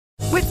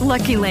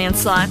Lucky Land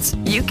Slots,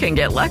 you can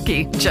get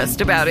lucky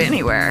just about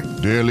anywhere.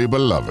 Dearly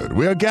beloved,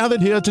 we are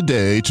gathered here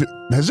today to...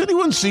 Has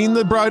anyone seen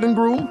the bride and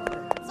groom?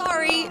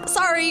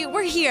 Sorry,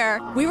 we're here.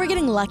 We were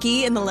getting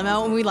lucky in the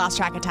limo and we lost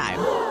track of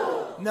time.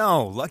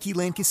 No, Lucky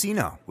Land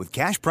Casino, with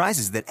cash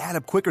prizes that add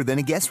up quicker than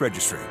a guest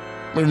registry.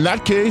 In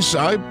that case,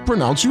 I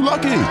pronounce you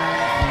lucky.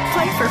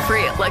 Play for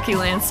free at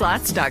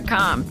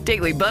LuckyLandSlots.com.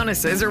 Daily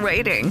bonuses are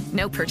waiting.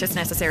 No purchase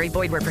necessary.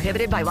 Void where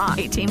prohibited by law.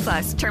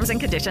 18+. Terms and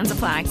conditions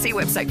apply. See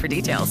website for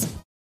details.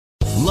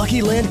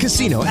 Lucky Land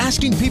Casino,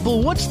 asking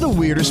people, what's the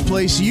weirdest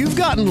place you've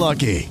gotten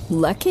lucky?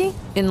 Lucky?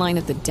 In line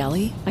at the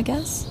deli, I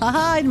guess?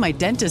 Aha, in my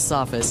dentist's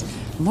office.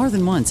 More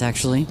than once,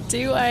 actually.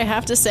 Do I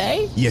have to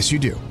say? Yes, you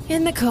do.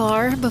 In the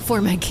car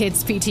before my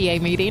kids'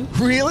 PTA meeting.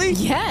 Really?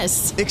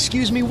 Yes.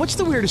 Excuse me, what's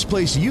the weirdest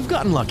place you've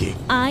gotten lucky?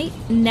 I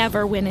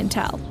never win and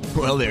tell.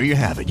 Well, there you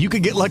have it. You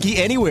can get lucky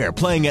anywhere,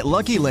 playing at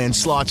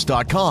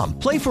LuckyLandSlots.com.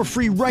 Play for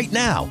free right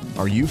now.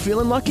 Are you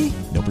feeling lucky?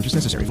 No purchase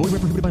necessary. Void where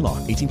prohibited by law.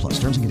 18+.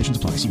 Terms and conditions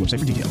apply. See website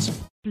for details.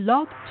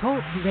 Blog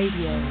Talk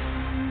Radio.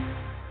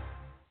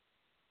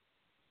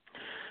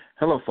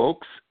 Hello,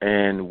 folks,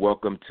 and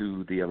welcome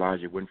to the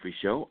Elijah Winfrey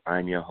Show.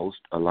 I'm your host,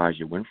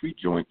 Elijah Winfrey,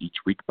 joined each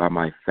week by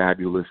my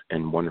fabulous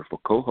and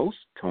wonderful co-host,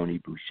 Toni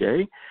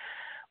Boucher.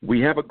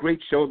 We have a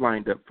great show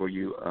lined up for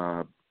you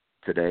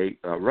today.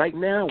 Right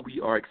now,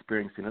 we are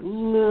experiencing a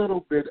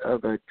little bit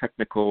of a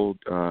technical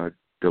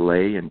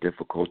delay and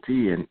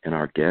difficulty in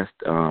our guest.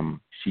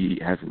 She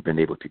hasn't been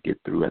able to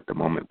get through at the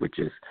moment, which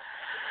is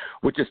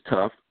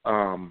tough.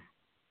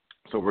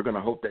 So we're going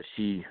to hope that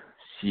she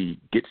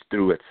gets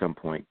through at some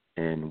point,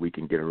 and we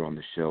can get her on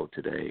the show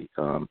today.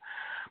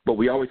 But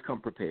we always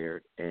come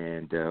prepared,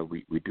 and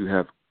we do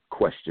have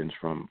questions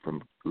from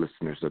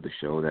listeners of the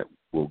show that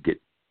we'll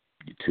get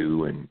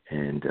to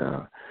and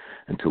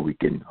until we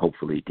can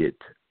hopefully get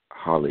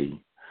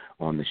Holly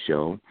on the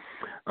show.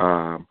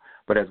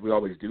 But as we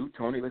always do,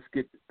 Toni, let's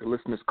get the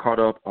listeners caught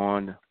up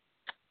on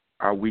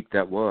our week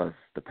that was,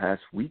 the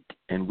past week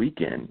and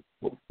weekend.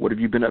 What have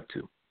you been up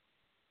to?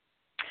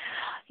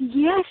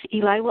 Yes,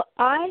 Eli. Well,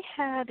 I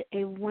had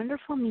a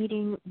wonderful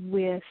meeting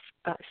with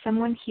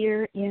someone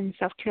here in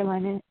South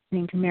Carolina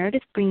named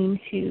Meredith Breen,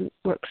 who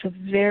works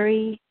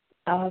very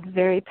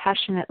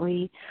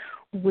passionately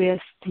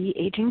with the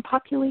aging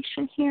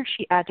population here.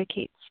 She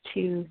advocates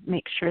to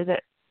make sure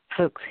that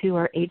folks who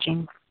are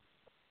aging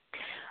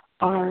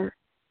are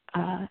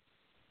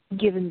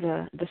given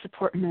the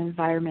support and the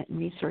environment and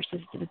resources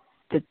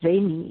that they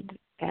need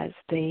as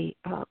they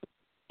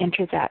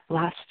enter that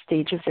last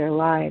stage of their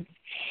lives.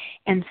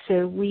 And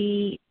so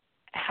we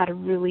had a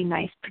really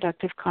nice,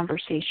 productive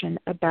conversation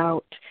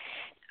about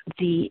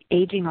the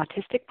aging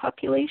autistic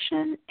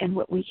population and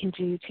what we can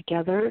do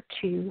together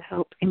to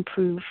help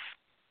improve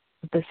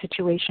the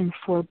situation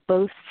for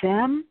both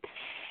them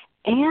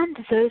and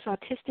those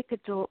autistic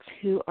adults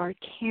who are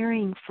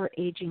caring for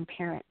aging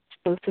parents.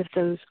 Both of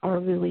those are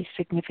really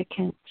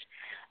significant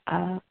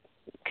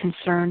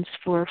concerns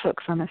for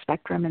folks on the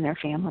spectrum and their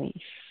families.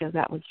 So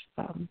that was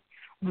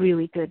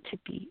really good to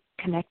be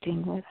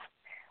connecting with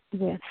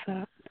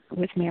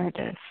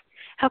Meredith.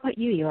 How about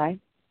you, Eli?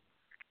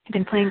 You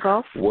been playing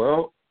golf?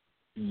 Well,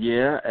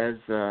 yeah, as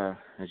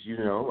you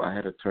know, I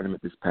had a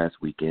tournament this past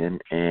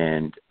weekend,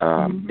 and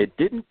it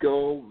didn't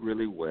go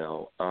really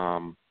well.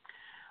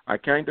 I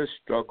kind of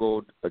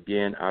struggled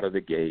again out of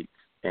the gate,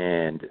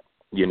 and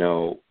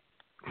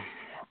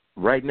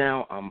right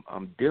now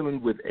I'm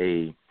dealing with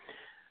a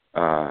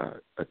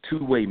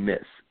two-way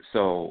miss.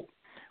 So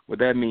what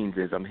that means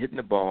is I'm hitting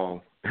the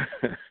ball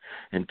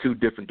in two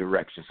different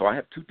directions. So I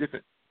have two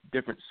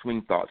different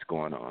swing thoughts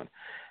going on,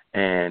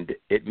 and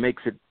it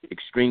makes it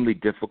extremely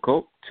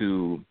difficult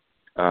to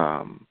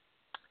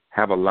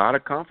have a lot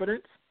of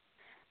confidence.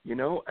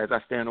 As I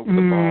stand over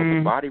the ball,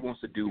 the body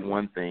wants to do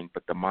one thing,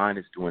 but the mind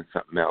is doing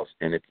something else,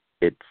 and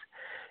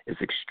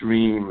it's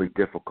extremely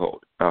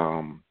difficult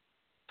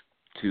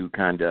to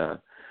kind of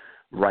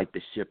right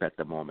the ship at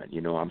the moment.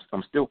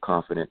 I'm still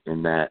confident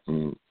in that,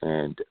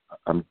 and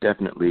I'm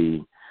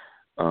definitely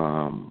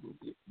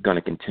going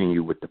to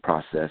continue with the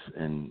process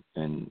and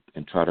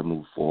try to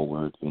move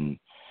forward,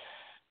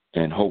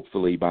 and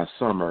hopefully by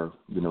summer,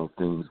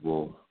 things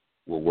will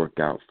work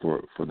out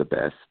for the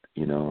best.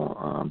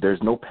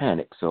 There's no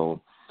panic, so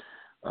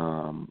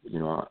I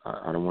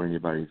don't want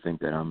anybody to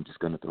think that I'm just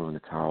going to throw in the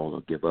towel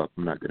or give up.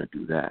 I'm not going to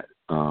do that.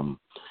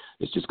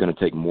 It's just going to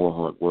take more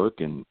hard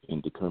work and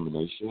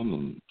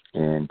determination,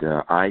 and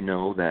I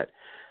know that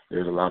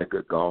there's a lot of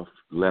good golf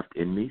left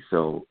in me,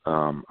 so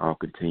I'll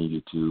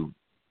continue to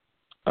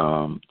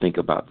think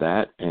about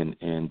that, and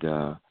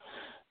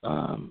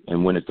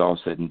when it's all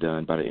said and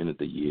done, by the end of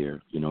the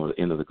year, the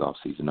end of the golf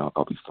season,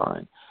 I'll be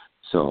fine.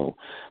 So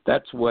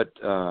that's what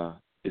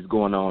is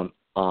going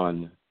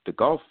on the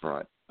golf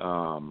front.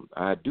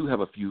 I do have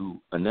a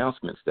few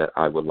announcements that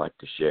I would like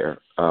to share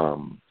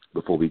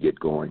before we get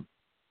going.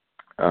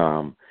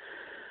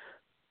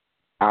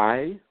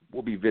 I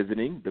will be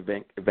visiting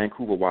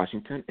Vancouver,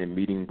 Washington, and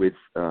meeting with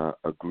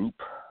a group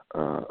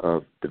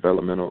of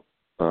developmental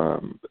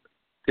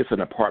it's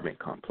an apartment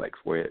complex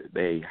where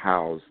they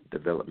house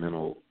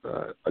developmental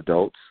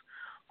adults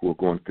who are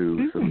going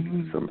through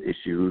some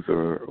issues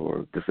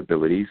or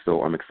disabilities.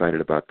 So I'm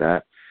excited about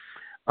that.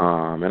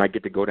 And I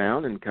get to go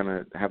down and kind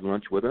of have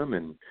lunch with them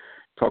and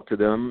talk to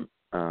them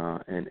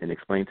and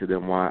explain to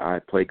them why I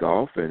play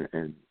golf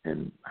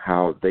and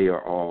how they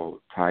are all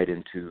tied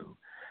into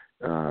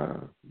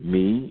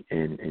me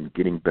and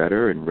getting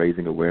better and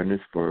raising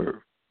awareness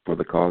for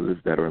the causes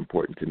that are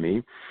important to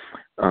me.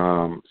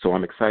 So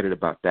I'm excited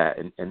about that.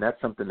 And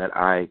that's something that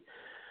I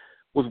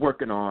was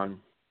working on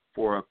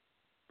for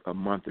a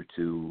month or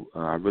two.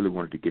 I really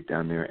wanted to get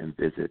down there and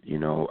visit. You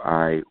know,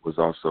 I was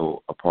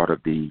also a part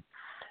of the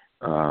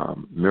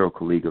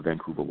Miracle League of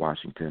Vancouver,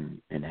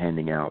 Washington, and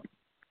handing out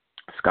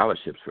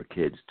scholarships for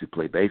kids to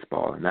play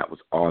baseball, and that was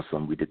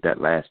awesome. We did that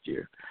last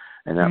year,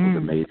 and that was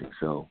amazing.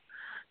 So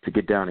to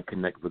get down and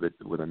connect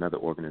with another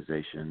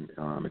organization,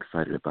 I'm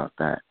excited about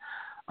that.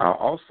 I'll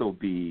also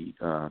be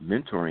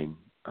mentoring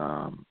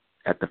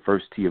at the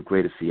First Tee of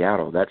Greater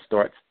Seattle. That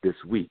starts this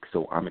week,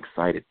 so I'm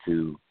excited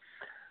to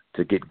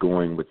get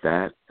going with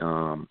that.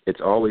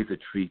 It's always a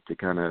treat to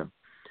kind of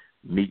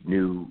meet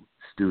new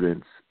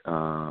students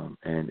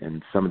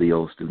and some of the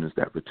old students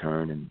that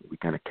return, and we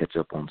kind of catch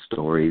up on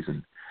stories.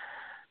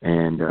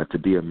 And to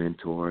be a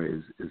mentor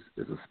is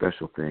a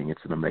special thing.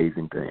 It's an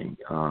amazing thing.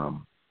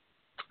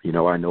 You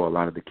know, I know a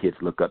lot of the kids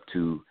look up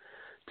to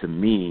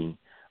me,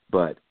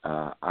 but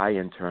I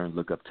in turn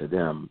look up to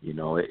them. You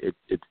know,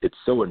 it's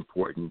so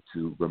important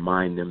to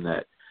remind them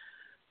that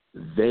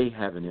they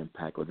have an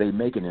impact, or they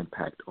make an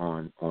impact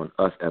on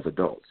us as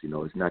adults. You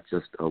know, it's not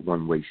just a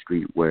one-way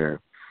street where,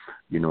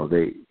 you know,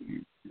 they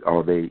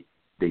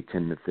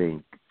tend to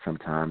think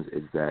sometimes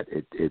is that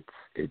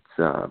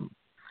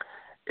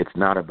it's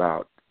not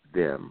about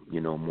them,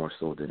 you know, more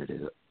so than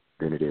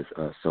it is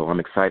us. So I'm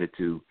excited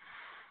to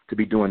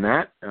be doing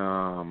that,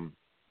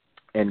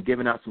 and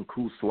giving out some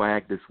cool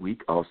swag this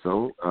week.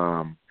 Also,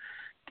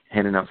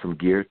 handing out some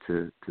gear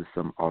to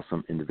some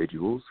awesome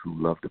individuals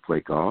who love to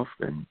play golf,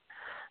 and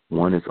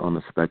one is on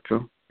the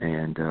spectrum,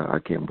 and I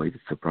can't wait to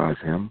surprise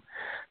him.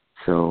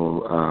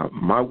 So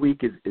my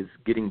week is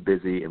getting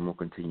busy, and will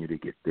continue to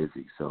get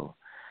busy. So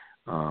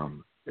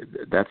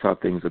that's how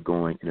things are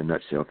going in a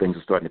nutshell. Things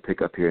are starting to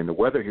pick up here, and the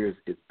weather here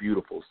is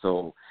beautiful.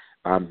 So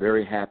I'm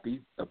very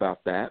happy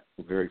about that.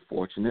 I'm very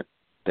fortunate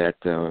that,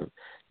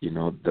 you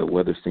know, the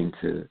weather seemed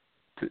to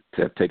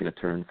have taken a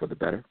turn for the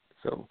better.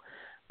 So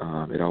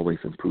it always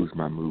improves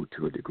my mood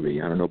to a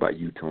degree. I don't know about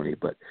you, Toni,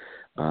 but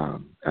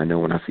I know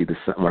when I see the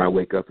sun, when I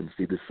wake up and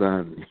see the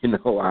sun, you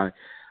know,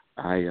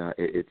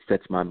 it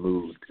sets my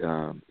mood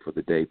for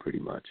the day pretty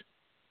much.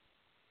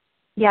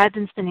 Yeah, I've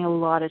been spending a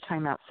lot of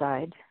time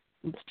outside.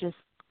 It's just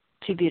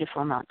too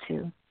beautiful not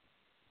to.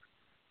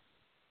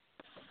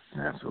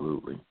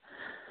 Absolutely.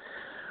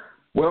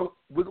 Well,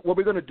 what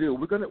we're going to do,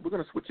 we're going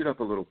to switch it up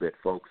a little bit,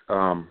 folks.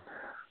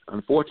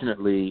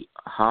 Unfortunately,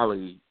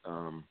 Holly,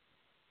 I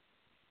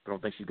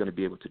don't think she's going to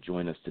be able to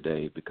join us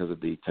today because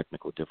of the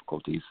technical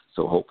difficulties.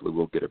 So hopefully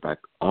we'll get her back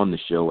on the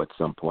show at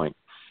some point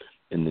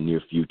in the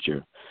near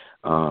future.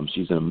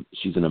 She's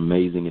an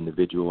amazing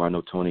individual. I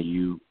know, Toni,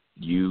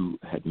 you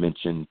had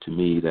mentioned to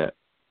me that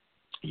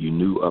you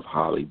knew of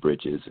Holly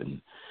Bridges,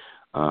 and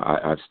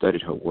I've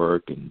studied her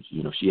work, and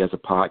you know she has a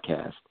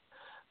podcast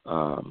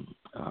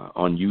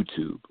on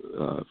YouTube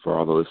for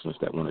all the listeners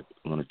that want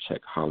to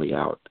check Holly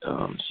out.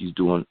 She's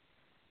doing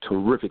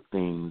terrific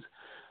things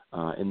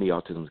in the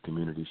autism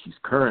community. She's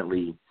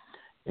currently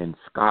in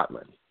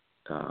Scotland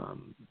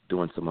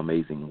doing some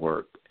amazing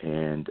work,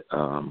 and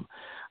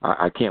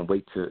I can't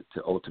wait to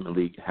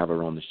ultimately have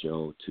her on the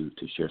show to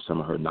share some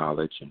of her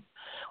knowledge. And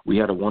we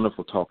had a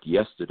wonderful talk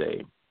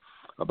yesterday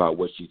about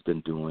what she's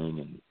been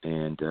doing,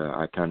 and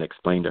I kind of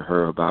explained to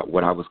her about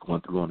what I was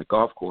going through on the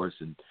golf course,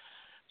 and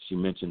she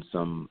mentioned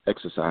some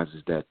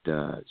exercises that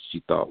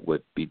she thought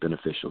would be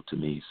beneficial to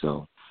me.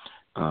 So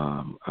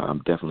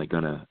I'm definitely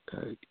going to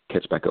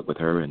catch back up with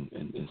her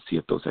and see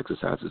if those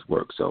exercises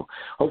work. So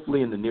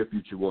hopefully in the near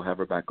future we'll have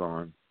her back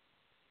on,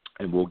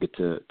 and we'll get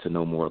to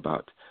know more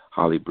about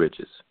Holly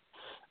Bridges.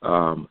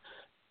 But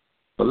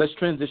let's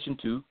transition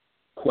to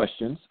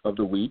questions of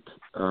the week.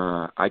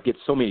 I get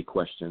so many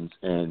questions,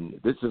 and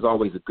this is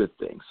always a good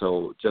thing.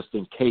 So just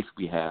in case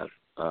we have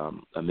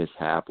a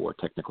mishap or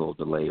a technical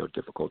delay or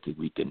difficulty,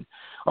 we can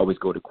always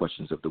go to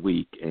questions of the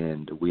week,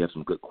 and we have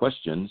some good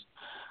questions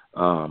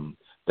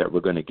that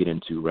we're going to get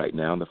into right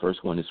now. And the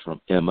first one is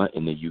from Emma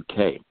in the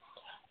UK,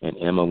 and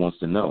Emma wants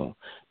to know,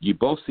 you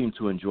both seem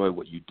to enjoy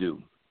what you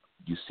do.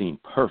 You seem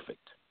perfect.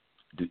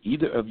 Do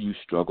either of you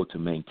struggle to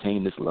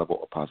maintain this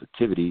level of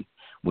positivity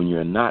when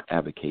you're not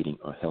advocating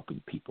or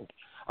helping people?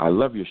 I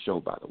love your show,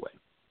 by the way.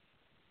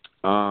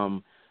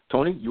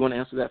 Toni, you want to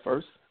answer that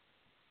first?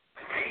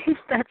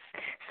 That's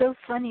so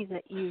funny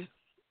that you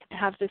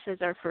have this as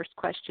our first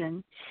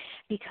question,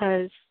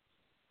 because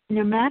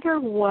no matter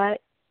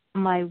what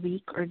my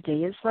week or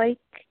day is like,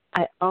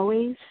 I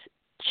always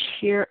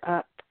cheer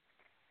up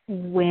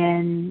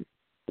when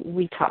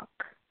we talk.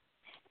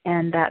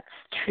 And that's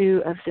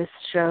true of this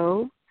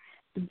show.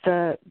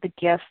 the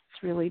guests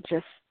really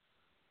just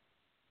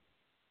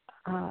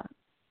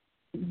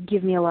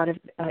give me a lot of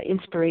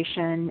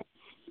inspiration.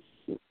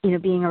 You know,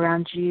 being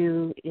around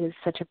you is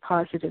such a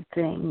positive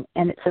thing.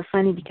 And it's so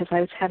funny because I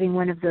was having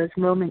one of those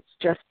moments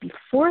just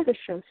before the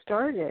show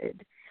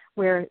started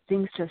where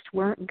things just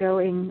weren't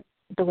going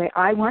the way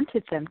I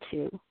wanted them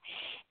to.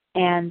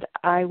 And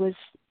I was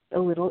a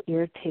little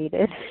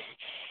irritated.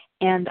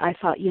 And I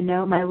thought, you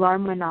know, my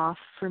alarm went off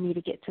for me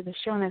to get to the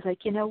show. And I was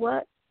like, you know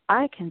what?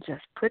 I can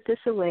just put this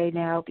away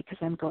now because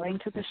I'm going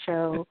to the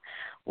show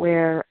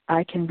where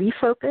I can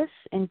refocus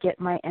and get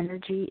my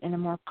energy in a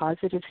more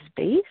positive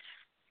space.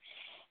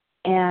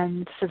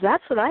 And so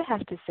that's what I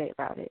have to say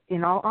about it.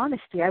 In all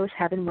honesty, I was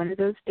having one of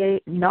those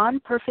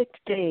non-perfect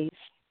days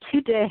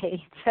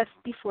today, just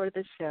before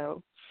the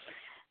show.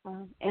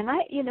 And I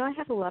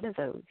have a lot of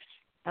those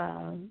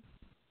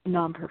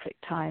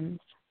non-perfect times.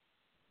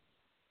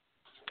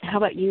 How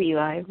about you,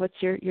 Eli? What's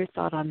your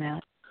thought on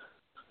that?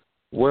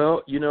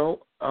 Well,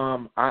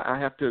 I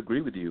have to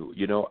agree with you.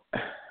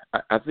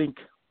 I think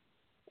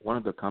one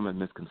of the common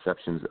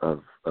misconceptions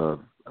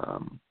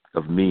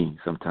of me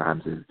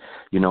sometimes is,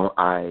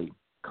 I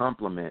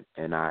compliment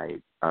and I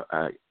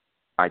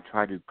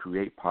try to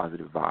create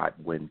positive vibe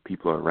when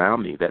people are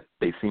around me, that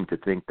they seem to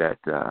think that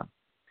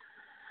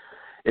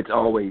it's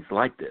always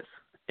like this,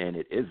 and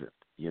it isn't.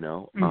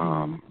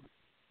 Mm-hmm.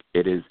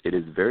 It is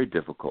very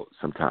difficult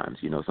sometimes.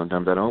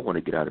 Sometimes I don't want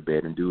to get out of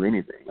bed and do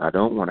anything. I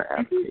don't want to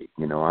advocate.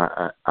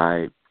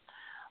 Mm-hmm.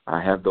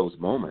 I have those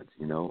moments.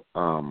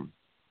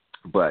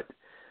 But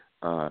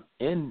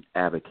in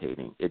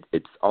advocating,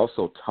 it's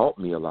also taught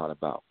me a lot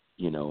about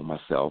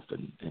myself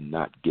and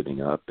not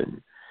giving up,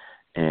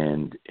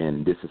 and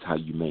this is how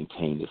you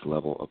maintain this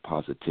level of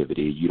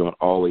positivity. You don't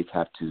always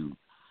have to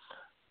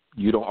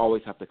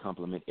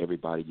compliment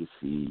everybody you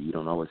see. You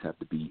don't always have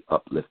to be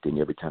uplifting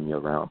every time you're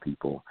around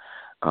people.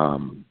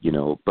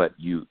 But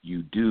you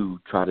do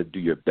try to do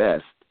your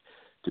best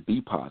to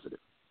be positive.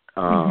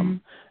 Mm-hmm.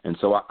 And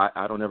so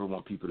I don't ever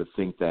want people to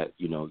think that,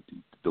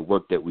 the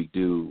work that we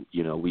do,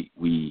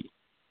 we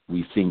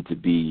seem to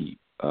be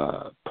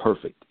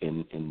perfect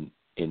in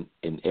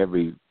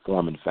every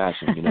form and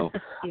fashion.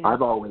 Yeah.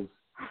 I've always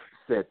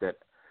said that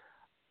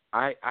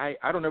I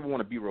don't ever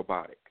want to be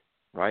robotic,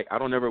 right? I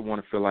don't ever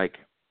want to feel like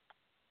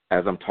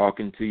as I'm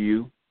talking to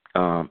you,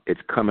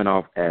 it's coming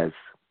off as,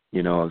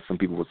 some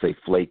people would say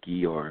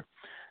flaky or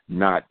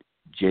not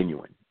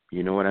genuine.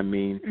 You know what I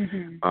mean?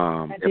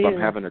 Mm-hmm. If I'm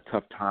having a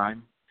tough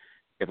time,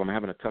 I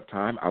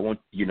won't,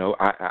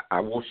 I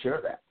will share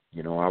that.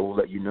 I will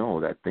let you know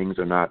that things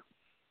are not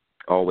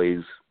always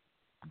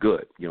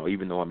good.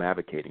 Even though I'm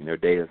advocating, there are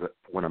days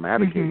when I'm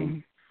advocating, mm-hmm.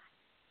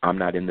 I'm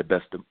not in the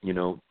best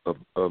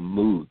of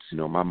moods.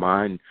 My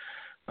mind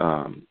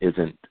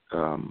isn't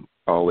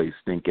always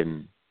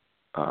thinking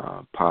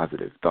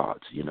positive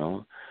thoughts.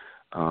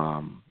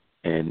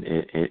 And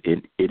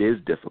it is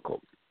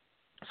difficult.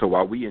 So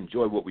while we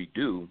enjoy what we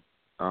do,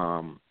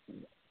 I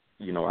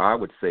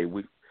would say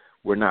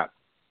we're not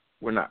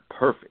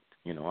perfect.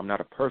 I'm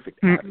not a perfect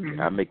advocate.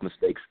 Mm-hmm. I make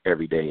mistakes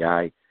every day.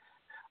 I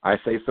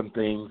say some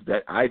things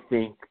that I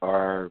think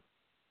are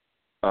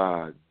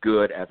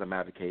good as I'm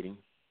advocating.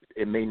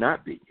 It may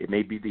not be. It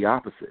may be the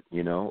opposite,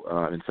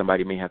 and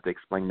somebody may have to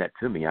explain that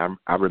to me.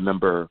 I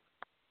remember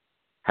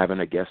having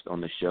a guest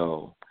on the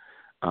show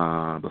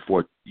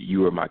before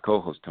you were my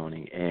co-host,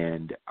 Toni,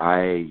 and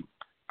I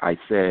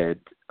said,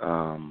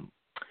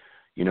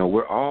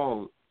 we're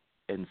all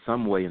in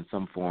some way, in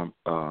some form,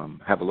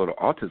 have a little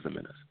autism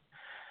in us.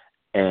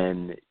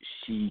 And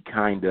she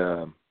kind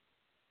of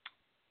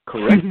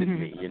corrected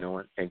me,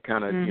 and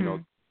kind of,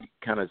 mm-hmm.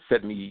 Kind of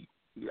set me,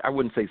 I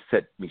wouldn't say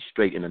set me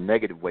straight in a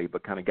negative way,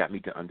 but kind of got me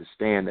to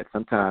understand that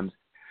sometimes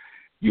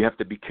you have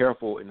to be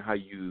careful in how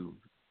you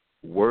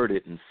word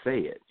it and say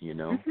it,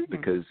 mm-hmm.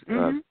 because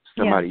mm-hmm.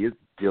 Somebody is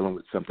dealing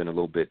with something a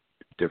little bit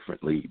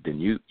differently than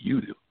you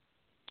do.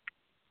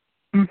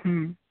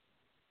 Mm-hmm.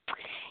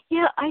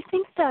 Yeah, I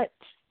think that,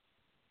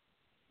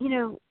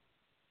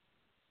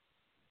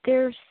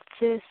 there's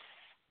this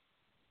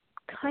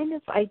kind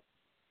of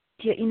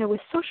idea,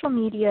 with social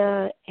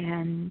media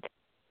and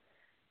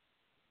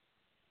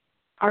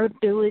our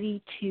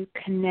ability to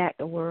connect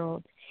the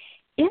world,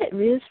 it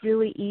is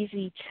really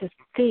easy to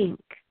think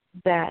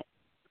that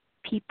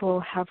people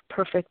have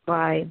perfect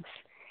lives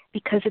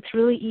because it's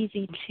really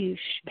easy to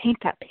paint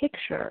that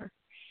picture,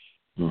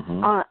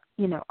 mm-hmm.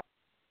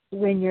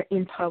 When you're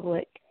in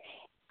public.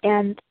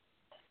 And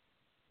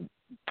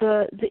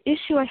the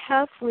issue I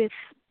have with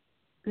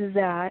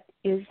that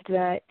is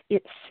that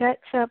it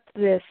sets up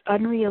this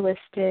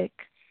unrealistic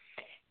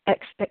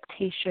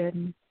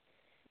expectation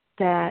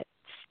that,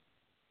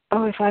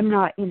 if I'm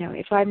not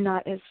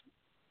as,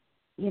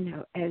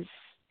 as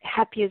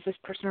happy as this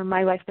person, or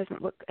my life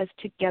doesn't look as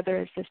together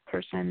as this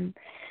person,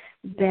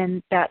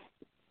 then that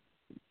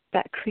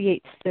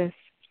creates this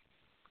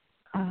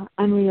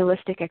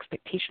unrealistic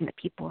expectation that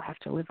people have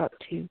to live up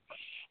to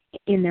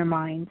in their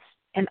minds.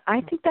 And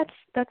I think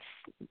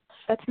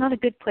that's not a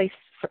good place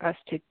for us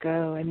to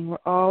go. I mean, we're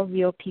all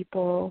real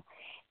people,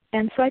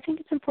 so I think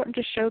it's important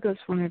to show those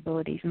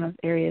vulnerabilities in those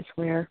areas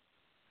where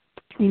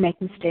we make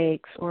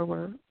mistakes or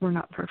we're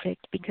not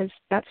perfect, because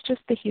that's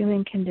just the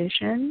human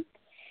condition.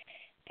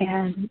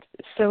 And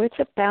so it's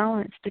a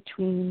balance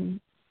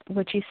between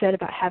what you said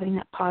about having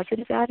that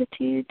positive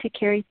attitude to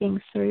carry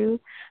things through,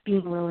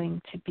 being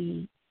willing to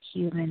be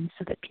human,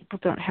 so that people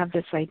don't have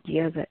this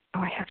idea that,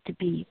 I have to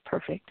be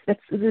perfect. That's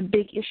the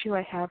big issue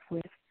I have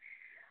with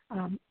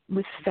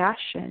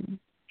fashion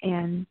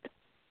and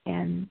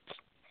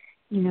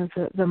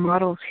the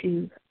models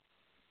who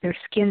their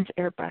skin's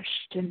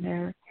airbrushed and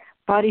their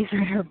bodies are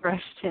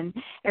airbrushed and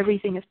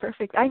everything is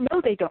perfect. I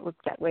know they don't look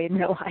that way in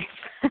real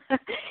life.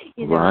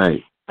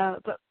 Right.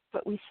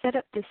 But we set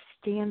up this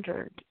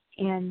standard,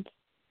 and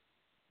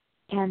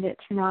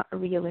it's not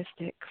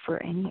realistic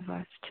for any of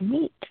us to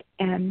meet.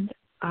 And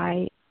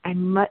I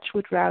much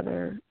would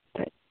rather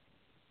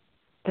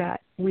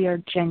that we are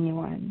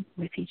genuine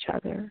with each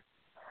other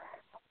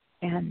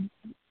and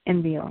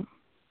real.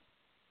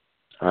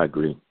 I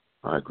agree.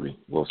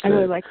 Well said. I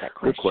really like that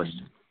question. Good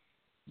question.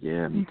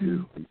 Yeah, me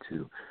too.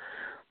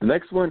 The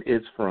next one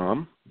is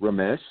from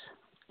Ramesh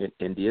in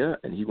India,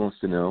 and he wants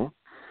to know,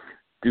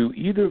 do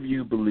either of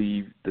you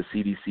believe the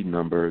CDC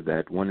number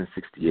that 1 in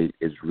 68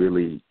 is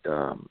really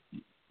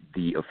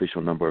the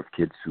official number of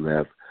kids who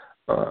have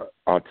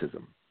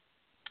autism?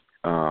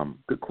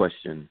 Good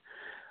question.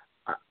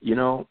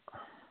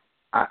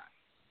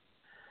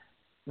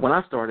 When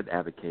I started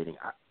advocating,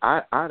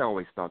 I'd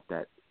always thought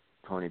that,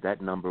 Tony,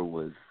 that number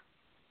was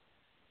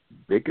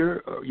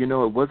bigger.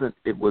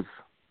 It was,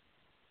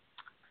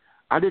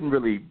 I didn't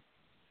really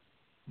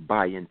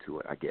buy into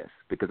it, I guess,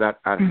 because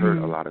I'd heard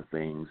a lot of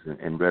things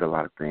and read a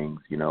lot of things.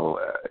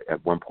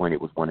 At one point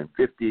it was 1 in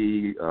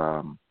 50,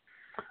 1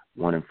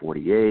 in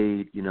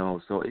 48,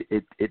 so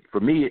it for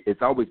me,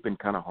 it's always been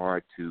kind of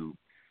hard to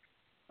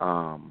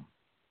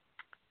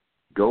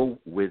go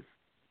with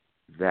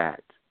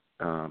that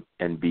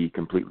and be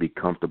completely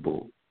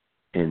comfortable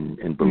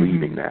in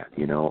believing that.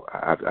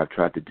 I've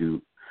tried to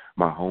do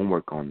my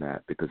homework on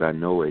that, because I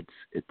know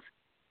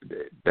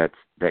that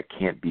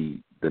can't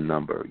be the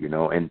number,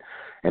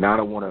 and I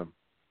don't want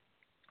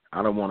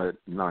to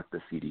knock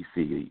the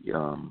CDC.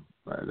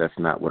 That's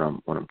not what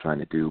I'm trying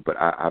to do. But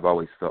I've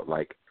always felt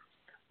like,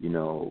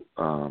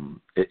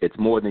 it's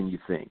more than you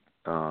think,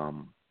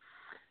 and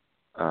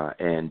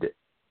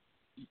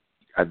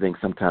I think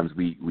sometimes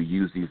we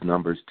use these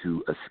numbers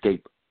to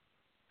escape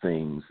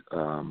things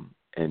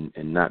and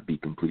not be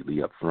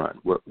completely upfront.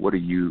 What are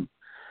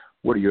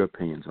your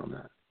opinions on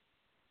that?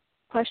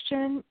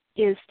 Question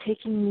is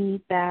taking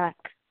me back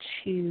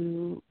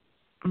to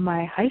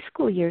my high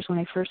school years when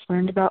I first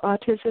learned about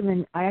autism,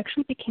 and I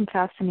actually became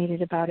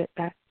fascinated about it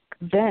back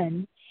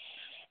then.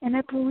 And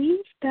I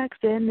believe back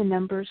then the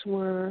numbers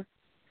were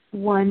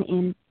 1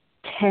 in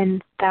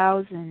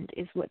 10,000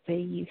 is what they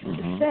used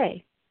to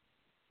say.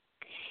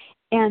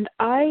 And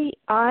I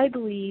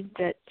believe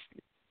that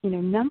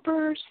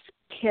numbers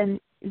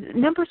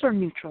are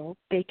neutral.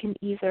 They can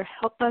either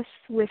help us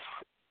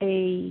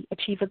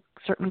achieve a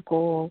certain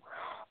goal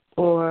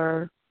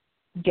or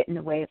get in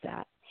the way of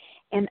that.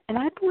 And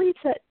I believe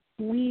that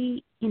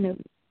we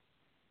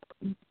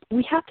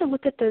have to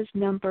look at those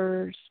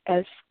numbers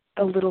as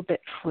a little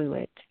bit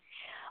fluid.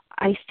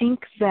 I think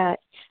that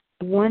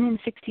 1 in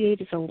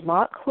 68 is a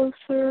lot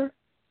closer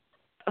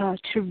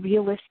to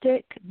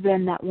realistic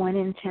than that 1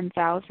 in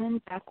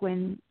 10,000. Back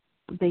when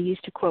they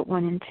used to quote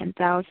 1 in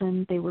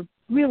 10,000, they were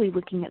really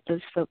looking at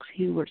those folks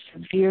who were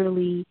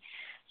severely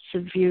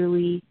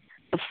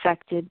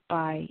affected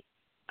by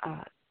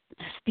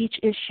speech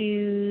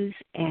issues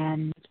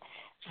and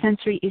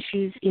sensory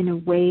issues in a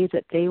way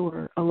that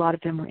a lot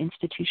of them were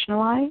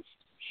institutionalized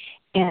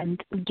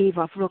and gave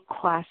off real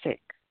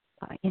classic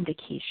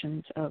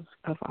indications of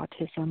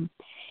autism.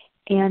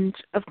 And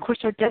of course,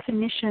 our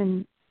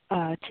definition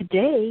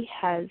today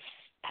has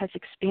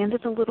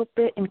expanded a little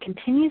bit and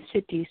continues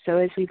to do so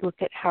as we look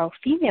at how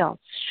females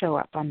show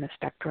up on the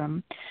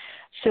spectrum.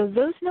 So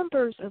those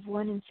numbers of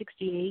 1 in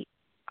 68,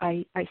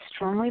 I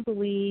strongly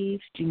believe,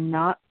 do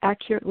not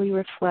accurately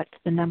reflect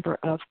the number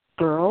of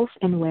girls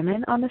and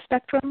women on the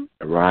spectrum.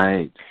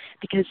 Right.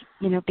 Because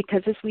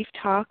as we've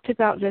talked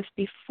about this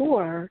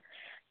before,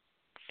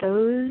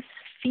 those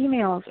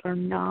females are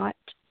not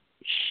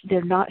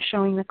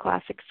showing the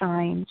classic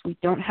signs. We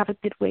don't have a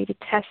good way to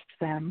test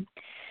them.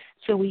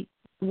 So we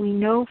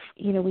know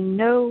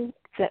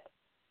that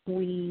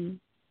we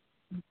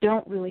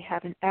don't really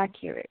have an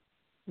accurate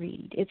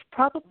read. It's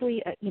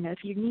probably,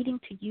 if you're needing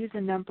to use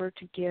a number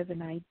to give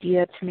an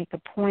idea, to make a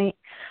point,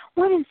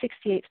 1 in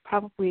 68 is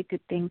probably a good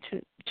thing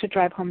to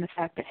drive home the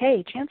fact that,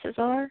 hey, chances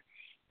are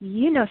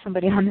you know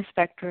somebody on the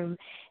spectrum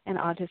and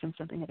autism is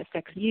something that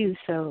affects you,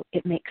 so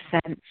it makes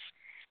sense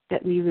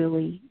that we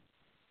really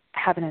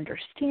have an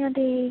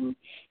understanding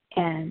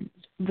and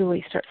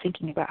really start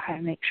thinking about how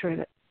to make sure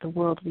that the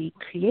world we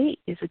create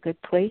is a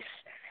good place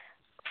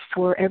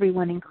for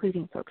everyone,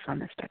 including folks on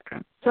the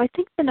spectrum. So I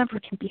think the number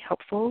can be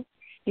helpful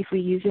if we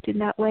use it in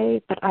that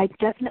way, but I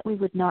definitely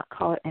would not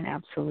call it an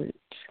absolute,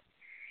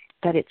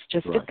 that it's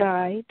just a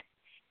guide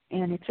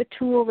And it's a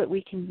tool that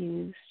we can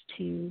use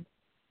to,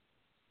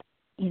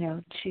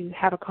 to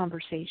have a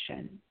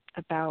conversation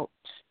about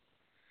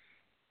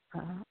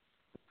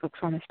folks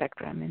on the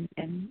spectrum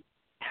and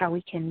how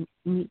we can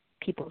meet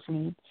people's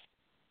needs.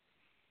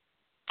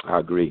 I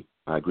agree,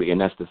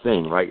 and that's the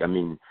thing, right? I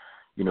mean,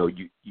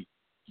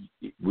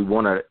 we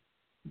want to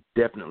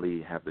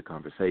definitely have the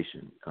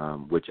conversation,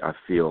 which I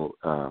feel,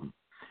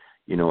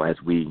 as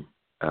we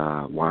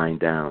wind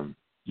down,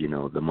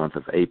 the month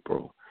of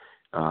April,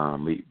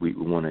 we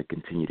want to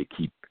continue to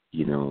keep,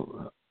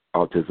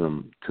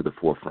 autism to the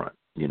forefront,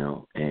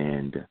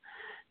 and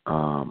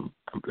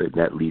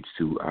that leads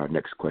to our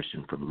next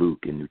question from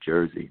Luke in New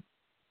Jersey.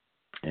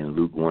 And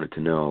Luke wanted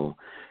to know,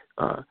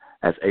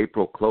 as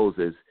April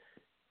closes,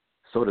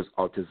 so does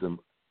autism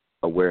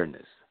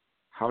awareness.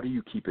 How do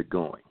you keep it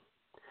going?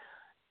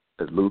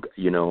 Luke,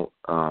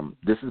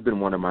 this has been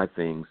one of my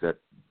things that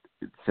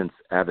since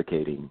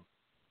advocating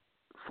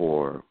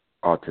for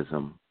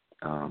autism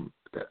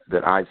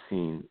that I've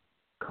seen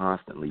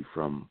constantly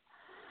from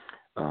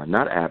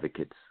not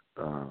advocates,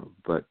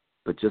 but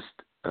just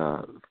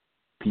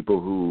people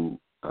who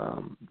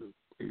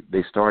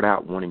they start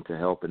out wanting to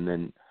help, and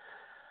then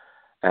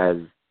as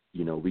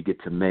we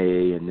get to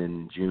May and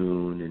then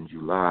June and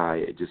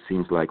July, it just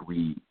seems like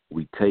we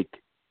take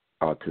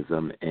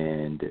autism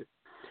and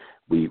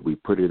we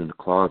put it in the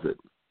closet,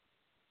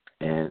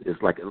 and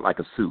it's like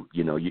a suit.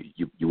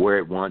 You wear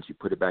it once, you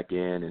put it back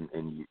in,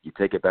 and you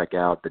take it back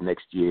out the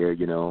next year.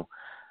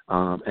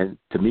 And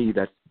to me,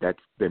 that's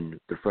been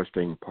the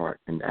frustrating part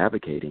in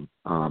advocating.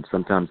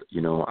 Sometimes,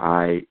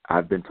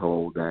 I've been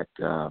told that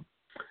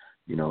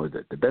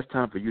the best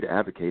time for you to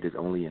advocate is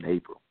only in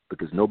April,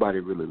 because nobody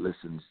really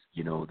listens,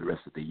 the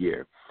rest of the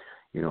year.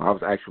 I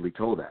was actually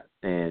told that,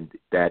 and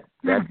that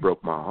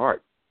broke my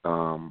heart.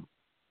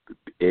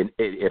 And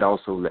it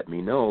also let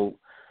me know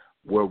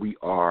where we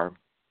are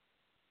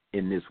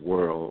in this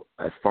world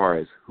as far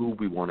as who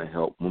we want to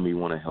help, when we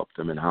want to help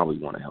them, and how we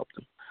want to help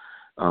them.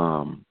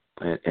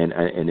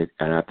 And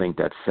I think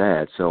that's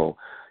sad. So,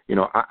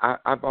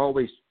 I've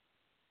always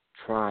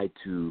tried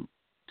to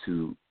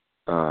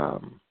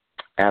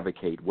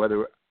advocate,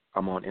 whether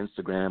I'm on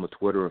Instagram or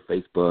Twitter or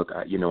Facebook.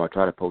 I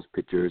try to post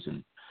pictures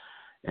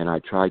and I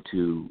try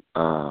to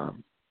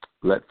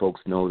let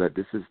folks know that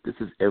this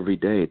is every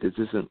day. This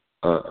isn't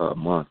a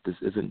month. This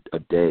isn't a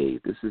day.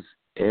 This is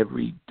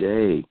every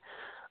day.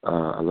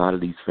 A lot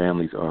of these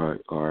families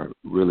are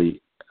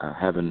really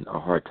having a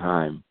hard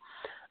time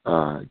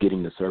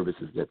getting the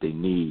services that they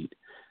need.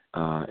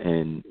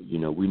 And,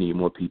 we need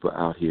more people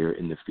out here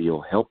in the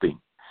field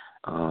helping,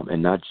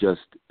 and not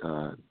just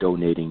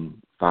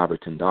donating $5 or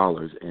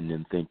 $10 and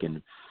then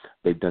thinking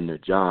they've done their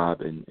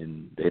job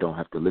and they don't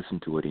have to listen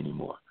to it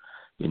anymore.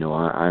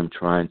 I'm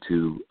trying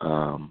to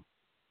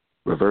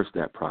reverse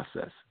that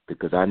process,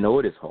 because I know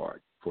it is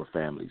hard for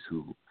families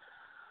who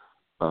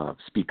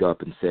speak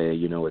up and say,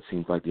 it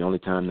seems like the only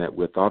time that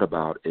we're thought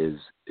about is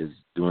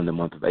during the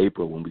month of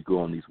April, when we go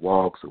on these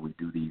walks or we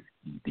do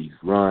these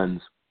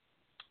runs,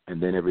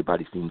 and then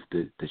everybody seems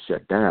to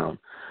shut down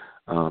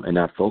and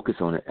not focus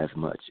on it as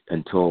much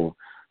until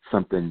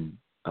something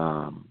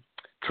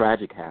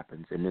tragic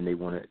happens, and then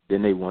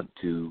they want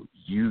to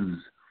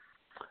use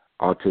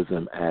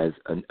autism as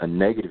a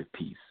negative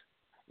piece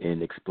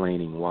in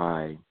explaining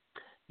why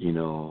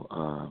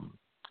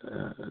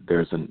there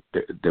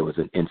was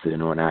an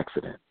incident or an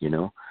accident.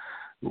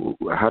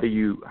 How do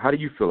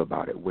you feel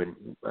about it?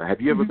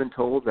 Have you ever been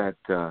told that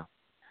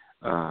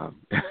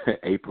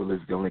April is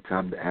the only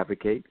time to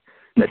advocate?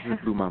 That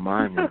just blew my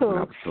mind when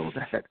I was told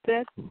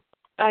that.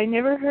 I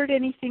never heard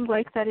anything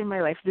like that in my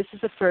life. This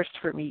is a first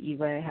for me,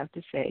 Eli, I have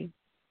to say.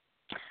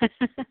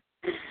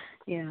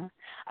 Yeah.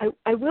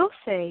 I will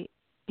say,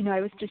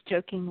 I was just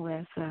joking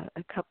with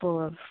a couple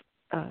of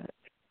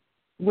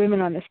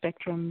women on the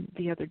spectrum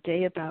the other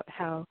day about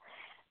how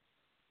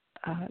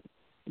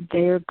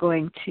they're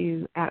going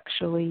to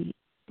actually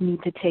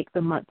need to take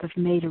the month of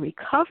May to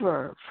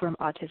recover from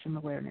Autism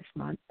Awareness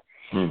Month,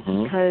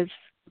 because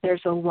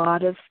there's a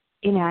lot of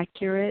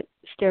inaccurate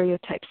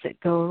stereotypes that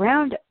go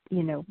around,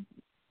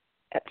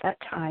 at that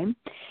time,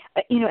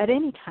 at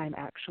any time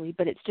actually,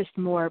 but it's just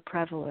more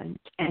prevalent.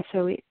 And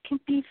so it can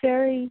be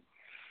very,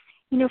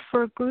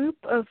 for a group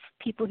of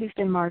people who've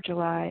been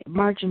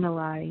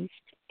marginalized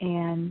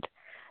and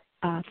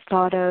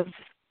thought of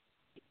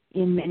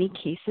in many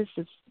cases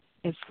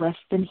as less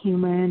than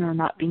human, or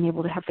not being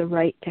able to have the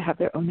right to have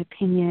their own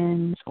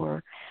opinions,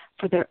 or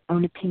for their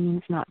own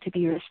opinions not to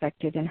be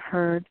respected and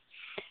heard,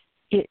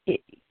 it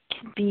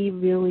can be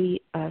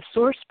really a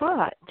sore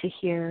spot to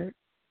hear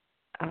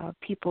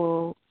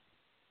people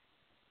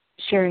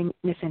sharing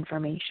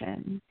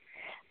misinformation.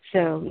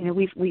 So,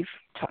 we've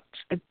talked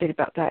a bit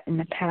about that in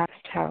the past,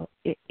 how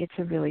it's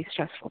a really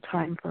stressful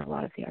time for a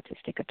lot of the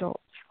autistic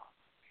adults.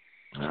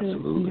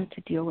 Absolutely.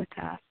 To deal with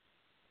that.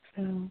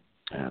 So.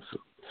 Absolutely.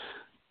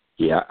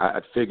 Yeah, I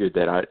figured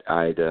that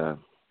I'd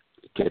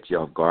catch you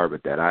off guard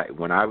with that.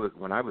 When I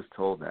was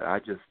told that, I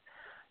just,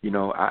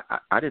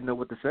 I didn't know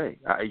what to say.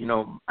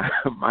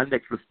 My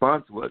next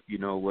response was,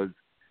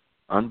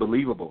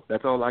 unbelievable.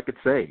 That's all I could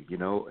say,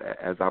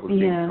 as I was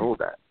being told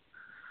that.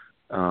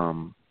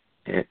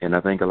 And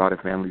I think a lot of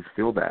families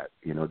feel that,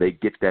 they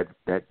get that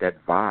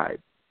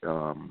vibe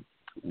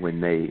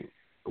when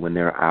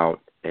they're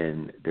out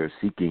and they're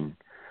seeking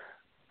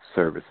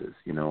services,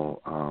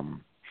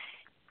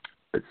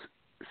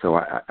 so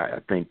I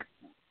think,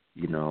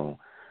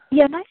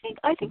 Yeah, and I think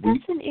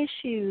that's an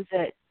issue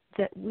that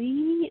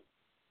we,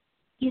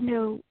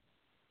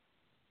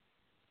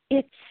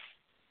 it's.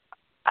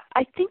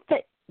 I think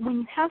that when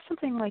you have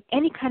something like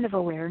any kind of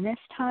awareness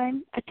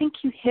time, I think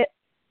you hit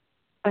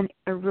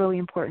a really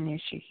important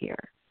issue here.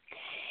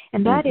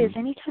 And that is,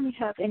 anytime you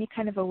have any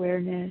kind of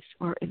awareness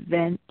or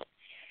event,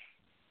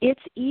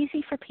 it's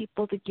easy for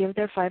people to give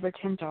their $5 or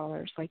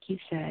 $10, like you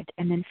said,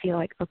 and then feel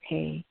like,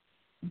 okay,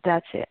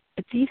 that's it.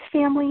 But these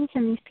families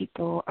and these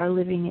people are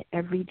living it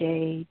every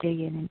day,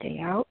 day in and day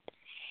out.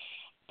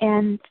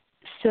 And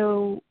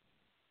so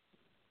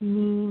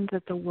mean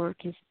that the work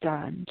is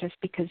done just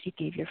because you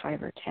gave your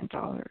 $5 or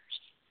 $10.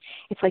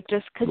 It's like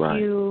just because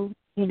you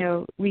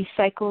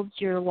recycled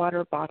your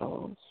water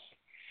bottles,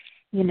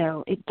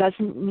 it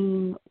doesn't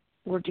mean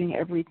we're doing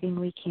everything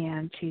we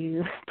can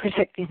to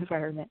protect the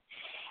environment.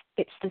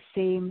 It's the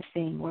same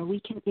thing where we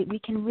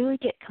can really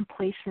get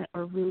complacent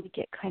or really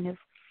get kind of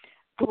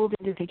fooled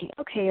into thinking,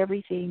 okay,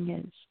 everything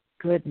is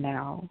good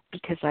now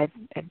because I've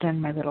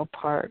done my little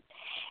part.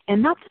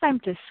 And not that I'm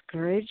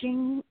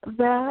discouraging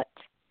that,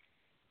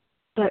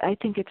 but I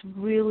think it's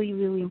really,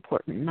 really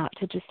important not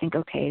to just think,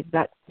 okay,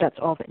 that's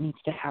all that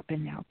needs to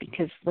happen now.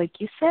 Because like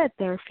you said,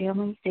 there are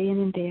families day in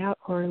and day out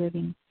who are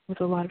living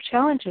with a lot of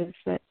challenges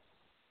that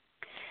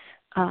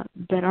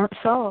aren't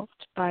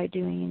solved by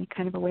doing any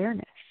kind of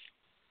awareness.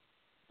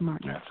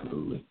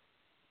 Absolutely.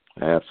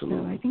 So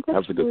I think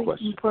that's a good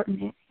question.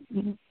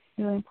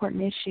 Really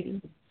important issue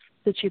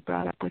that you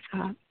brought up with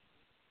that.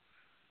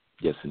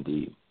 Yes,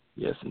 indeed.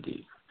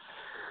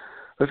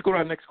 Let's go to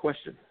our next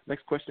question.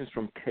 Next question is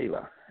from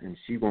Kayla, and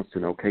she wants to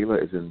know,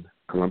 Kayla is in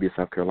Columbia,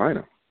 South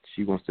Carolina.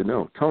 She wants to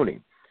know,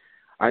 Toni,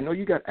 I know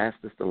you got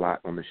asked this a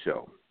lot on the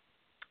show,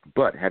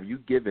 but have you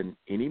given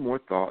any more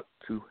thought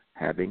to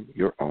having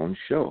your own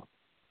show?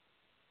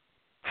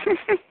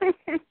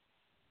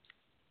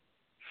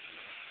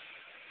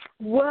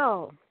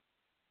 Well,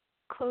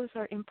 clothes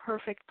are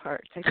imperfect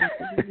parts. I think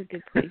this is a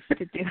good place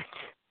to do it.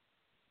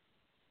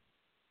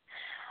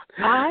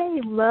 I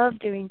love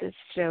doing this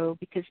show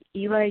because,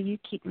 Eli, you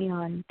keep me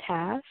on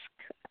task,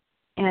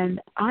 and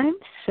I'm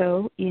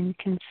so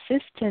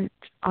inconsistent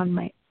on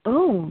my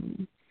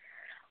own.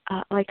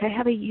 Like I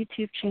have a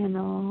YouTube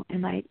channel,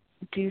 and I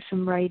do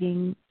some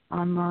writing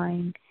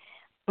online,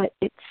 but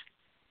it's,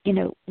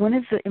 one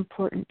of the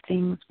important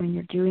things when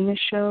you're doing a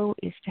show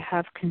is to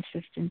have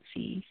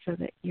consistency so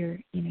that your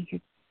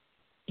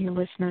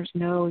listeners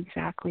know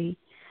exactly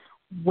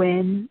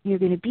when you're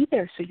going to be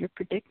there so you're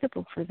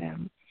predictable for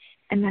them.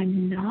 And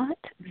I'm not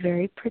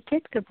very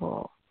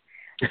predictable.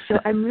 So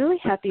I'm really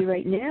happy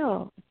right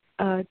now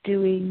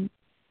doing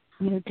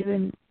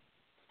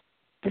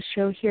the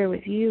show here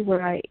with you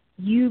where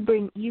you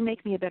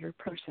make me a better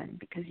person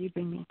because you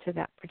bring me to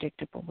that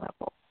predictable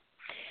level.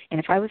 And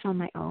if I was on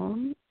my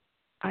own,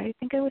 I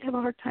think I would have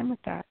a hard time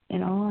with that,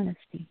 in all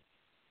honesty.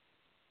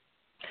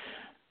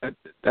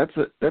 That's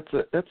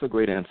a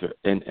great answer.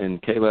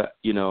 And Kayla,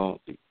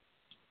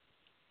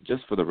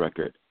 just for the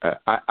record,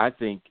 I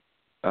think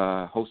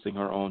hosting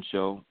her own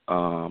show,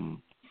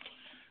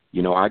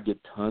 I get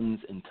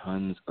tons and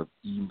tons of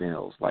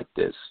emails like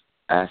this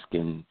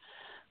asking,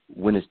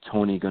 when is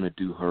Toni going to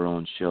do her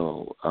own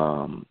show?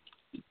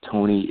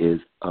 Toni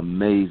is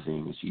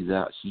amazing. She's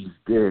out. She's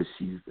this.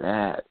 She's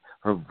that.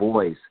 Her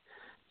voice,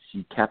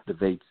 she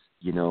captivates,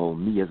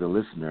 me as a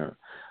listener.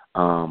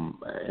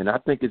 And I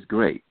think it's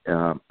great.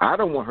 I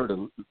don't want her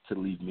to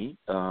leave me.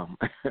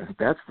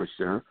 That's for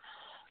sure.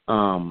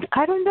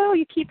 I don't know.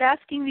 You keep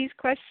asking these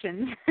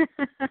questions.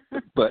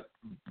 but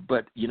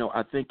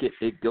I think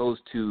it goes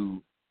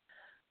to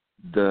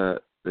the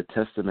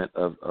testament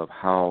of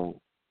how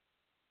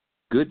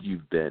good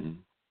you've been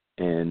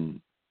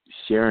in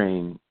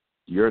sharing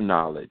your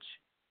knowledge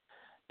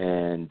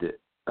and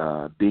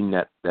being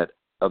that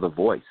other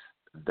voice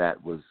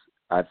that was,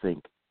 I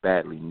think,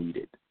 badly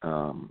needed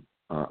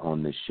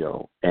on this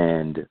show.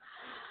 And,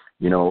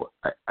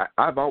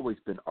 I've always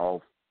been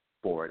all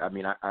for it. I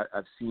mean,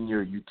 I've seen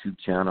your YouTube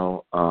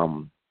channel.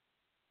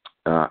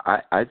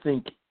 I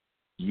think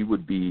you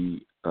would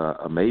be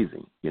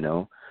amazing,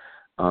 and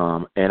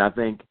I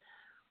think,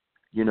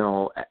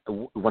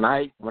 when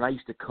I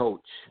used to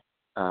coach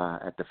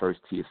at the First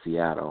Tee of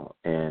Seattle,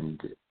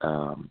 and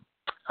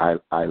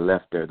I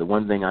left there, the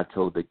one thing I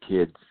told the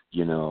kids,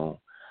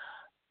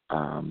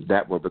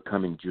 that were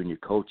becoming junior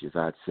coaches,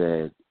 I'd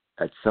said,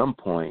 at some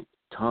point,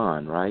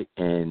 Ton, right,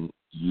 and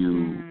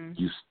you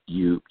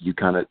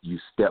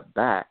step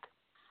back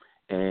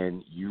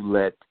and you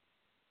let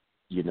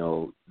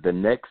the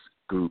next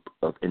group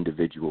of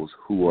individuals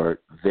who are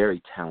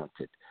very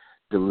talented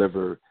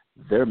deliver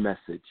their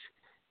message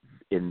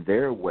in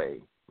their way,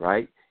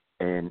 right?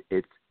 And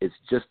it's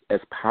just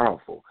as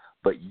powerful,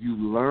 but you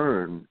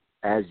learn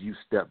as you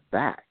step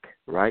back,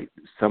 right?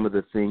 Some of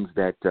the things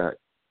that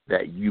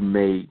you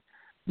may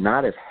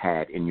not have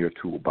had in your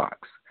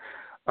toolbox,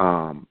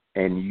 and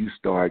you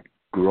start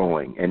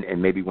growing,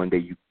 and maybe one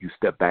day you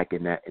step back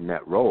in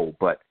that role.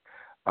 But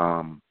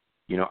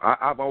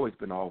I've always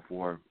been all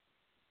for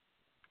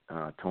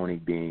Toni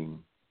being,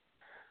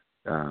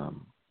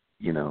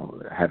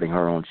 having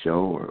her own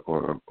show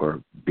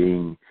or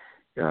being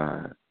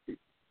the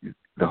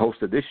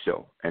host of this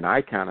show. And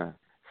I kind of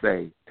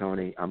say,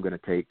 Toni, I'm going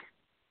to take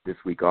this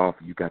week off.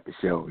 You got the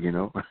show,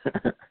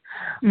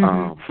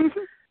 Mm-hmm.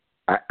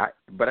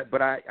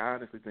 But I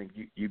honestly think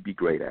you'd be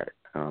great at it.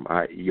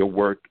 Your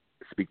work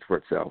speaks for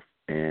itself,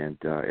 and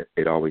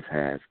it always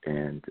has.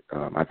 And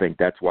I think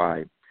that's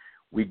why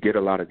we get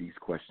a lot of these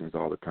questions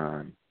all the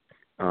time,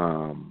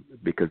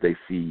 because they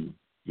see,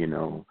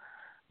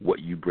 what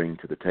you bring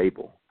to the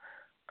table.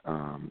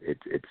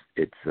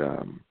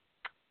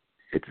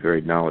 It's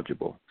very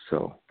knowledgeable.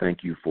 So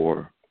thank you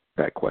for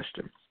that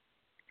question.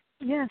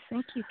 Yes,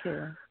 thank you,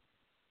 Kayla.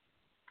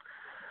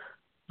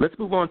 Let's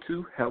move on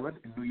to Helen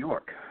in New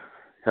York.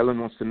 Helen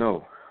wants to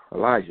know,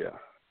 Elijah,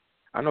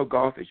 I know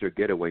golf is your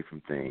getaway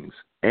from things,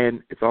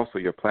 and it's also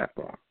your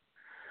platform.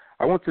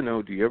 I want to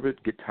know, do you ever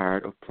get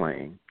tired of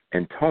playing?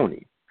 And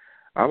Toni,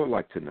 I would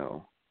like to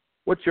know,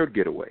 what's your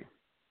getaway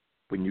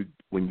when you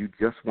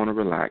just want to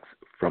relax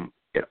from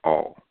it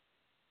all?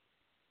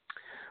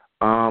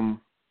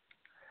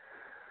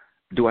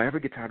 Do I ever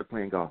get tired of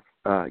playing golf?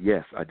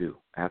 Yes, I do.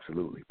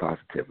 Absolutely,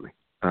 positively.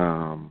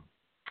 And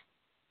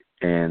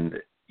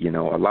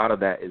a lot of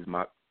that is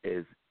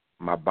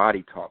my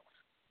body talks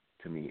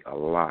to me a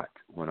lot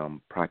when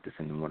I'm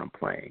practicing and when I'm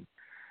playing.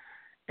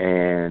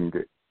 And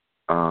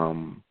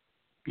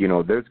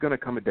there's going to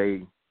come a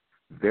day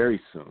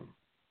very soon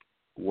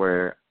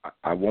where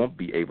I won't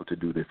be able to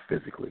do this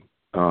physically.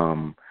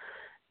 All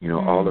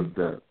of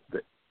the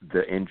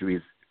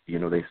injuries,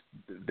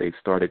 they've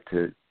started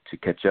to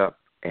catch up.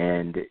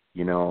 And,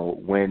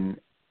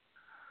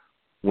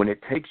 when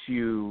it takes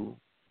you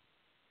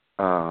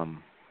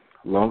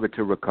longer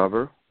to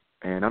recover,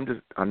 and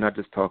I'm not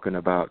just talking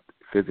about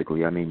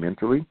physically, I mean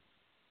mentally,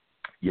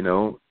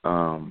 you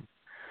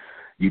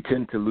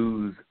tend to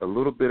lose a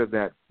little bit of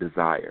that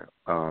desire.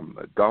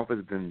 Golf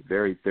has been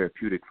very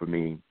therapeutic for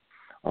me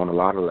on a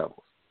lot of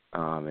levels.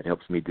 It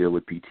helps me deal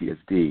with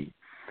PTSD.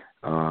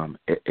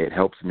 It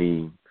helps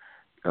me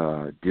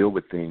deal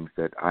with things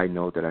that I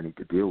know that I need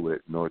to deal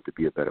with in order to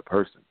be a better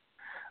person.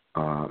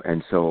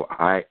 And so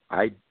I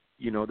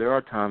there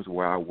are times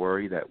where I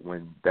worry that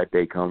when that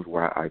day comes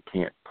where I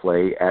can't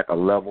play at a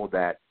level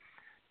that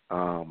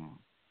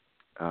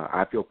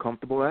I feel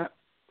comfortable at,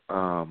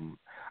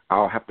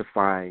 I'll have to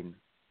find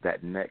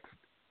that next,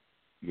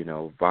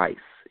 vice,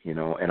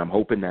 and I'm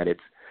hoping that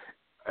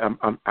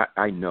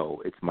I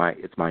know it's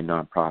my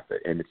nonprofit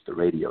and it's the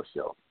radio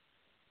show.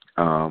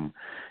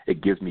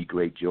 It gives me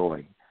great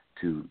joy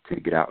to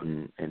get out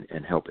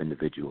and help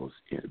individuals.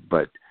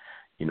 But,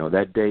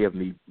 that day of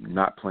me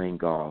not playing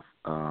golf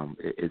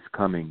is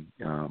coming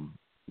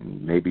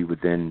maybe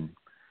within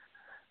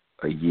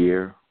a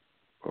year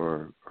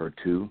or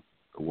two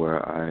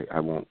where I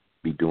won't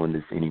be doing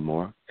this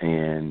anymore.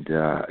 And,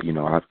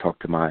 I've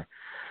talked to my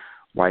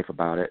wife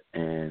about it,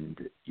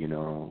 and,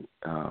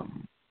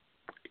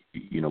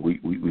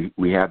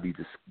 we have these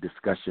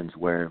discussions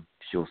where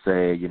she'll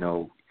say,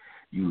 you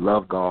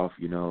love golf,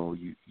 you're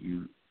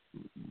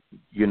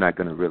not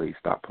going to really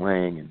stop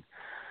playing.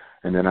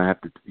 And then I have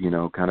to,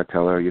 kind of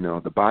tell her,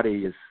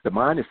 the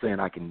mind is saying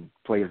I can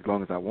play as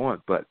long as I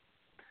want, but,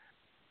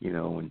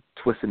 when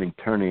twisting and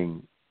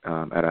turning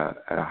at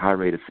a high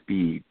rate of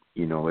speed,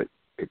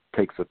 it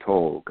takes a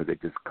toll because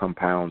it just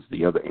compounds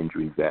the other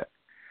injuries that,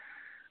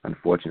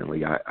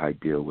 unfortunately, I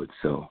deal with.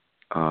 So,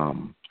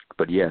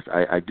 but yes,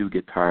 I do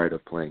get tired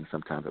of playing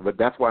sometimes. But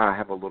that's why I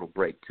have a little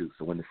break too.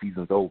 So when the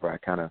season's over, I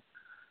kind of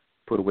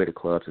put away the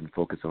clubs and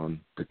focus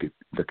on the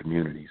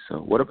community. So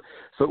what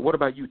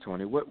about you,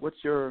 Toni?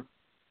 What's your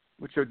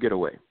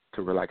getaway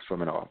to relax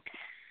from it all?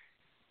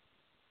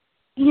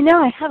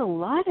 I have a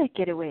lot of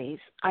getaways.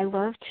 I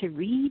love to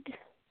read.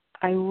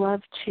 I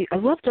love to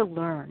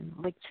learn.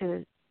 I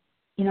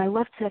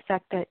love the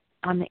fact that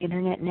on the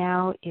internet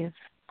now, if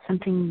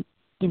something,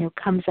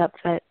 comes up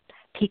that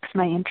piques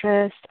my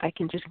interest, I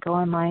can just go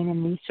online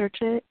and research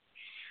it.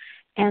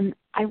 And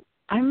I've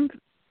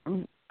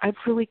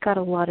really got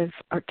a lot of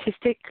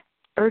artistic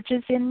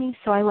urges in me,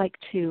 so I like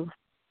to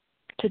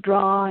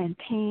draw and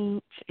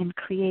paint and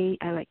create.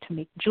 I like to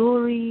make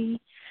jewelry.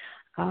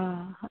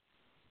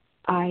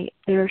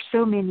 There are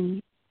so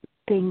many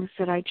things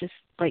that I just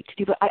like to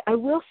do. But I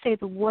will say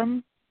the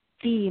one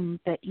theme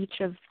that each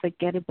of the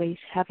getaways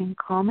have in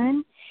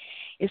common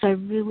is I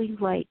really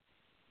like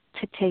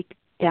to take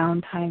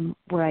downtime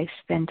where I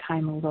spend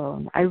time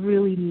alone. I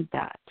really need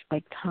that,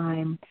 like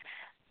time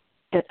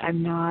that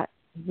I'm not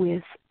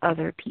with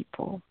other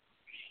people.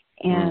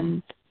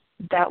 And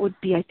that would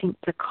be, I think,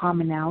 the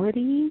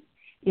commonality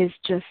is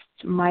just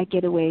my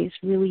getaways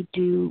really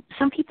do.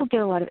 Some people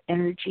get a lot of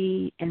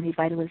energy and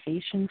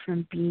revitalization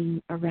from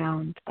being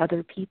around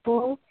other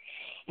people.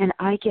 And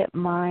I get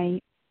my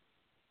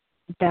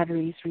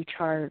batteries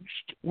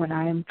recharged when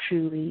I am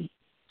truly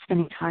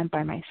spending time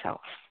by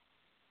myself.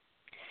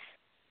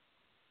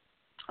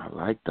 I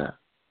like that.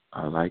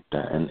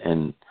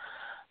 And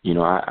you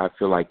know, I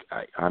feel like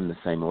I'm the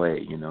same way.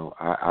 You know,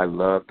 I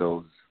love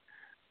those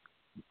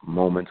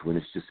moments when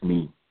it's just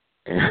me,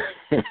 and,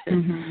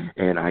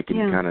 and I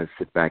can kind of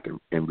sit back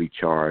and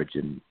recharge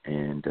and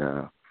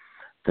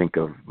think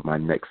of my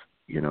next,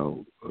 you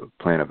know,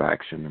 plan of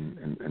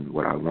action and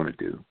what I want to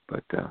do.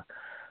 But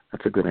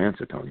that's a good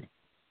answer, Toni.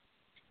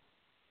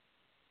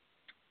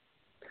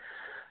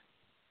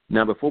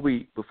 Now, before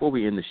we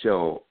end the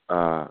show,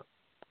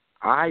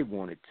 I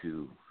wanted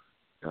to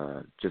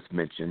just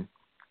mention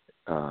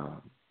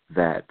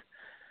that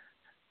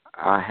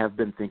I have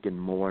been thinking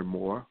more and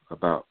more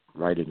about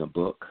writing a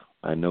book.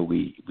 I know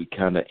we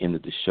kind of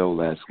ended the show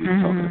last week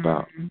talking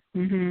about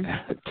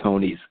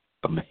Toni's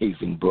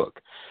amazing book,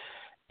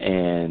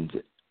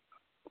 and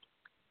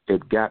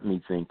it got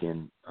me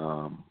thinking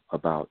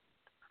about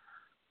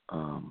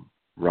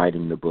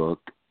writing the book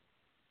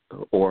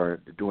or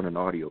doing an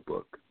audio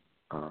book.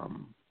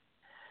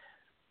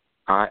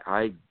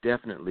 I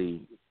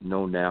definitely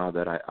know now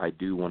that I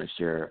do want to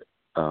share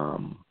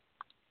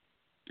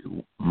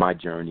my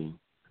journey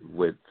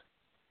with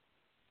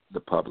the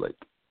public,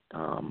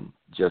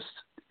 just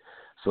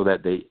so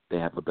that they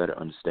have a better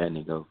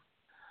understanding of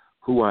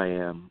who I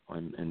am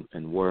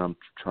and where I'm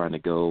trying to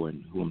go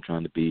and who I'm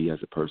trying to be as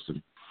a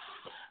person.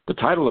 The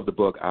title of the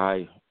book,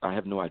 I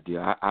have no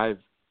idea.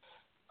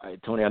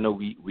 Toni, I know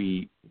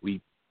we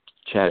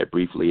chatted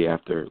briefly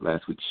after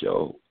last week's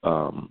show,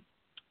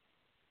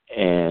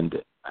 and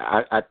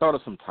I thought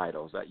of some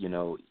titles, you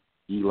know,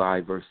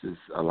 Eli versus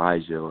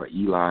Elijah, or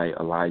Eli,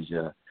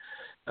 Elijah,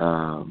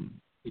 the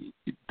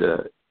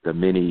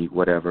many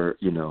whatever,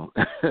 you know,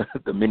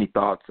 the many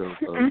thoughts of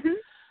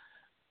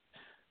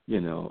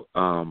you know.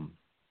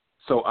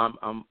 So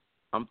I'm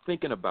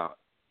thinking about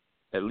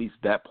at least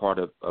that part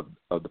of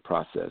the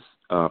process.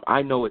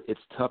 I know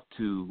it's tough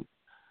to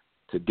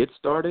get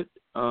started,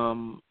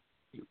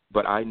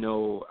 but I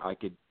know I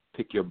could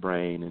pick your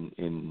brain,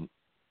 and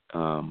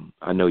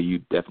I know you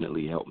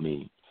definitely helped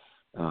me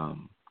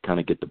kind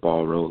of get the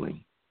ball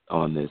rolling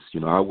on this. You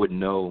know, I wouldn't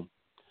know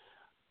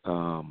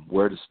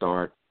where to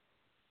start,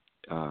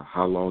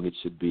 how long it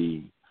should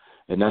be,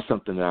 and that's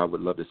something that I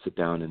would love to sit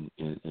down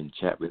and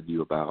chat with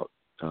you about,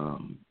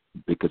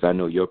 because I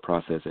know your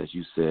process, as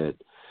you said,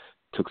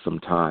 took some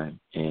time,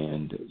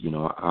 and you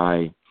know,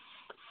 I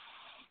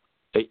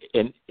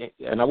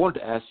wanted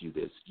to ask you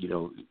this, you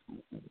know,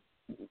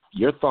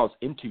 your thoughts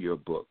into your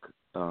book.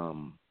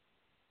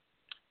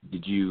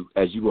 Did you,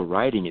 as you were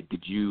writing it,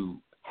 did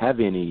you have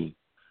any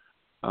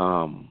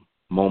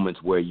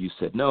moments where you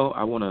said, no,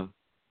 I want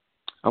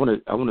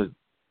to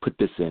put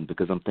this in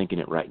because I'm thinking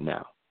it right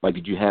now? Like,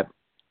 did you have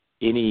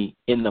any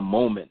in the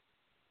moment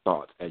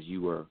thoughts as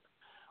you were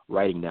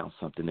writing down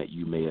something that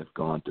you may have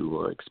gone through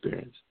or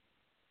experienced?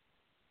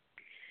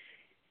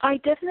 I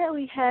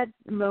definitely had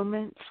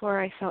moments where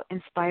I felt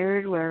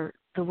inspired, where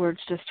the words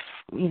just,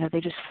 you know,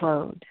 they just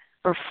flowed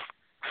or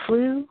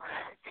flew,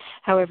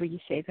 however you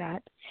say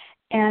that.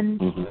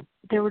 And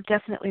there were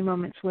definitely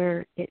moments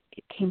where it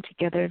came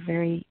together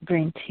very,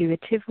 very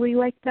intuitively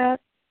like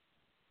that.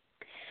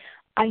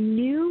 I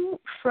knew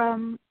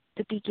from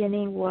the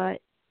beginning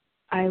what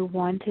I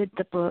wanted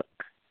the book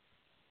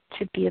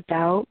to be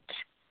about.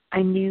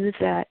 I knew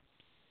that,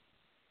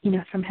 you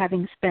know, from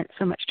having spent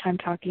so much time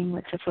talking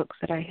with the folks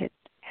that I had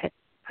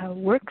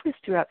worked with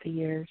throughout the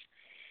years,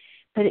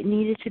 that it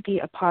needed to be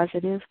a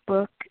positive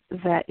book,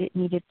 that it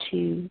needed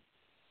to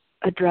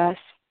address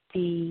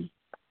the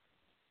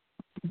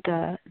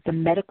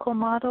medical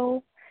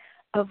model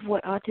of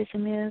what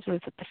autism is, or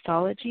the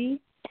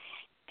pathology,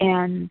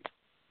 and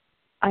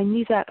I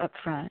knew that up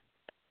front.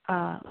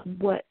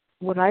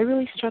 What I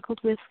really struggled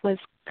with was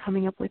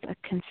coming up with a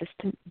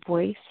consistent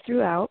voice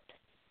throughout,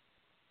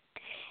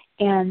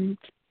 and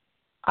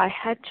I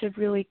had to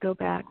really go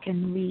back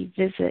and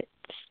revisit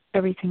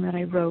everything that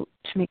I wrote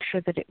to make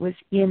sure that it was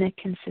in a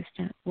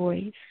consistent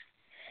voice.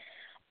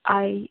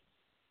 I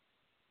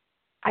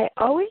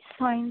always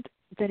find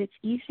that it's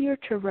easier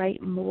to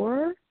write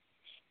more,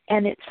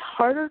 and it's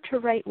harder to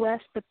write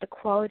less, but the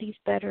quality's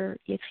better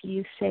if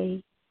you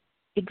say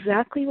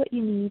exactly what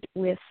you need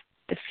with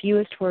the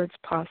fewest words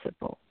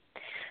possible.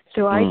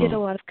 So I did a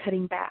lot of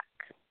cutting back,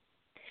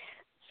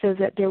 so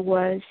that there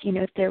was, you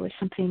know, if there was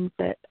something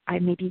that I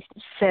maybe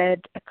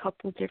said a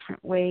couple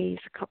different ways,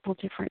 a couple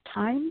different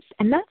times,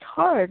 and that's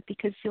hard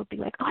because you'll be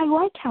like, oh, I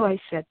like how I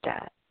said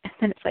that. And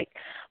then it's like,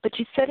 but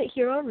you said it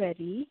here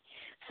already,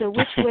 so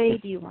which way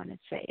do you want to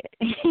say it?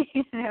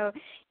 You know,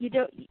 you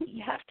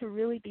have to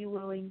really be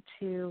willing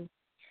to,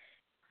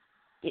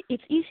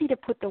 it's easy to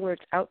put the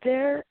words out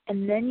there,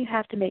 and then you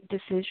have to make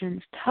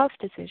decisions, tough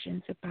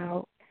decisions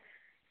about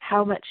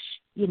how much,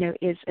 you know,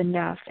 is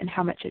enough and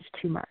how much is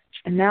too much.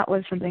 And that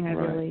was something I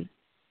really,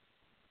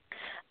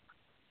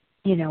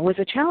 you know, was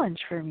a challenge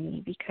for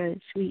me, because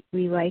we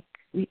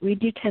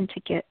do tend to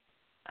get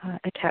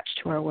attached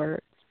to our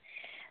words.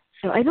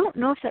 So I don't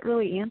know if that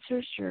really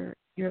answers your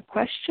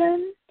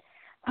question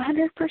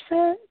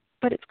 100%,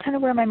 but it's kind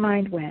of where my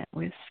mind went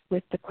with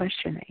the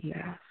question that you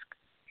asked.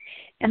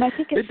 And I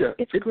think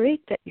it's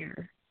great that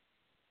you're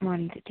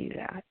wanting to do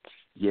that.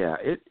 Yeah,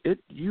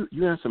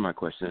 you answered my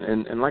question,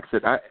 and like I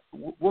said,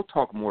 we'll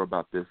talk more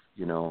about this,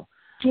 when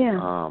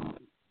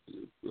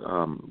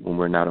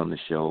we're not on the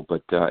show.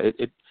 But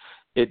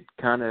it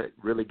kind of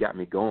really got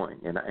me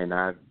going, and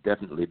I've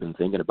definitely been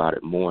thinking about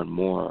it more and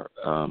more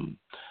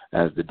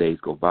as the days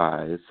go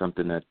by. It's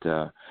something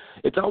that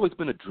it's always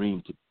been a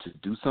dream to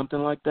do something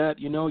like that,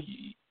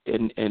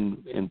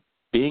 and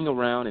being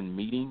around and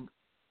meeting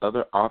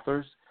other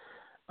authors.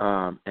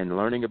 And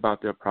learning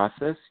about their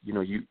process,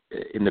 you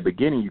in the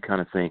beginning you kind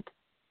of think,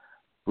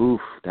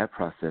 "Oof, that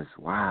process!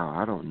 Wow,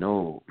 I don't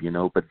know,"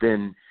 But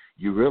then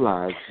you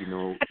realize,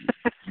 you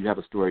have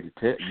a story to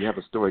tell. You have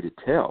a story to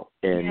tell,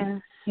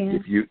 and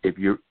if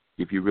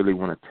you really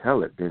want to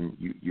tell it, then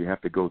you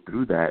have to go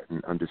through that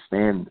and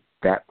understand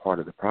that part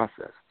of the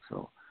process.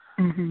 So,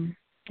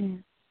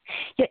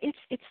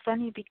 it's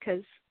funny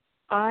because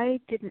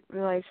I didn't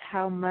realize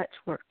how much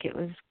work it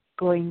was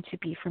going to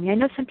be for me. I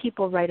know some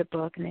people write a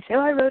book and they say,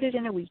 I wrote it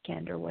in a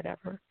weekend or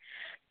whatever.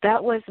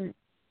 That wasn't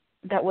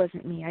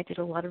me. I did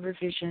a lot of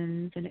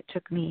revisions, and it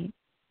took me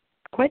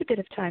quite a bit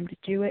of time to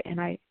do it,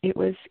 and it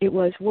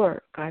was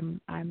work. I'm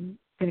going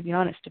to be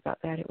honest about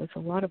that. It was a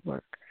lot of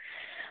work.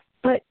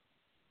 But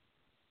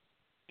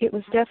it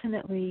was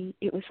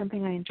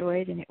something I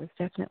enjoyed, and it was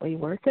definitely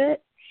worth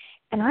it.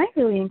 And I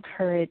really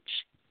encourage,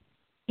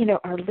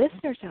 our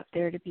listeners out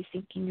there to be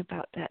thinking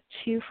about that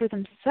too for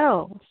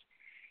themselves.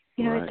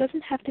 Right. It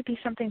doesn't have to be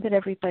something that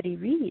everybody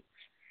reads,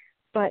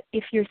 but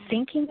if you're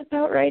thinking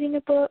about writing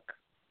a book,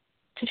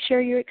 to share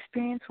your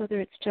experience,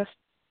 whether it's just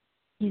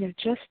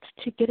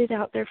to get it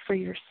out there for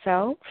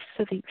yourself,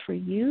 so that for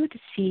you to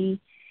see,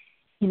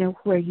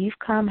 where you've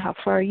come, how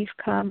far you've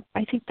come,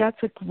 I think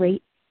that's a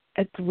great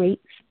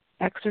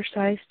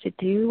exercise to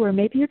do. Or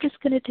maybe you're just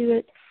going to do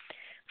it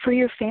for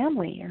your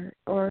family,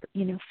 or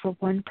for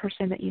one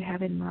person that you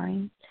have in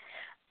mind.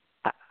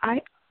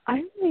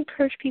 I really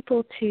encourage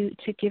people to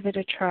give it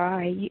a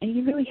try, and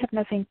you really have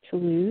nothing to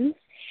lose,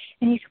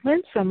 and you can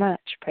learn so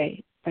much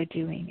by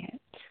doing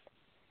it.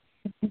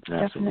 It's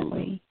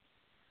definitely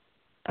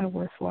a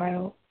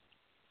worthwhile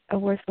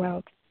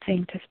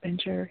thing to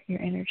spend your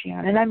energy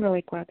on, and I'm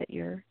really glad that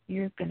you're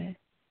going to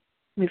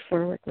move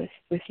forward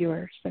with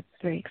yours.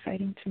 That's very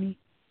exciting to me.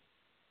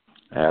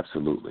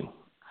 Absolutely.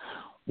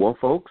 Well,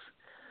 folks,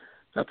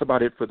 that's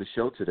about it for the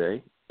show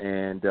today.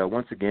 And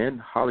once again,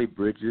 Holly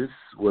Bridges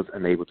was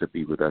unable to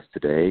be with us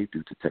today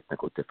due to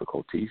technical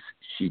difficulties.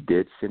 She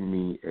did send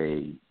me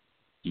a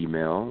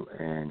email,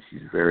 and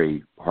she's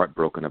very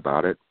heartbroken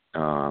about it.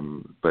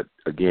 But,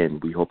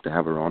 again, we hope to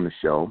have her on the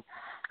show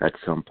at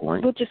some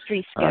point. We'll just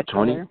reschedule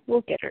Toni? her.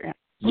 We'll get her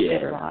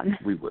on.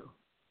 We will.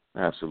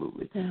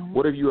 Absolutely. Yeah.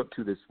 What are you up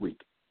to this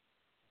week?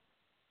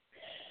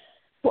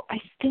 Well, I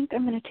think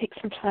I'm going to take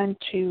some time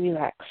to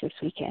relax this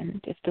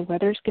weekend. If the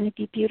weather's going to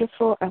be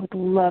beautiful, I would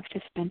love to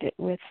spend it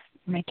with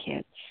my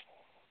kids.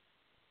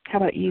 How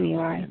about you,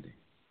 Eli?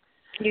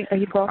 Are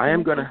you golfing? I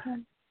am going to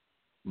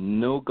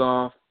no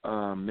golf,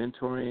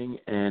 mentoring,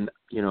 and,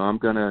 I'm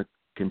going to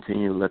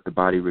continue to let the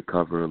body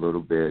recover a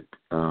little bit,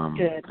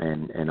 Good.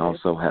 and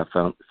also have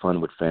fun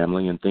with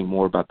family and think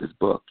more about this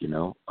book,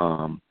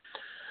 So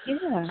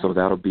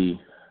that'll be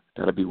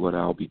what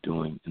I'll be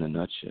doing in a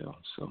nutshell.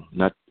 So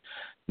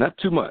not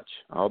too much.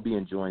 I'll be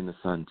enjoying the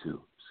sun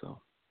too. So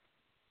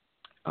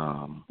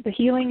the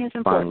healing is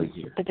important.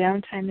 Here. The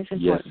downtime is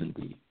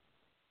important.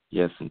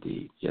 Yes,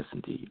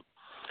 indeed.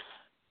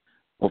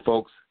 Well,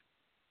 folks,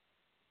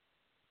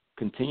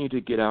 continue to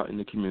get out in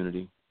the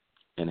community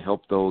and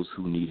help those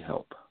who need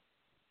help.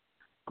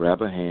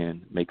 Grab a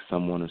hand, make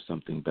someone or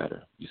something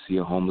better. You see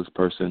a homeless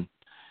person,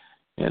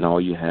 and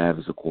all you have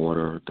is a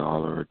quarter, a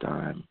dollar, a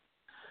dime.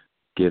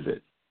 Give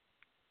it.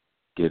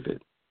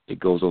 It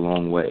goes a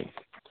long way.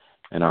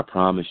 And I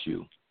promise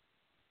you,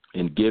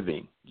 in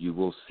giving, you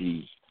will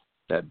see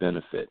that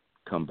benefit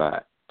come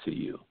back to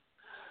you.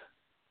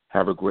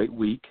 Have a great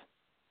week.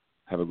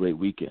 Have a great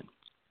weekend.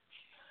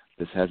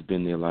 This has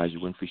been the Elijah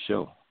Winfrey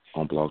Show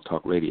on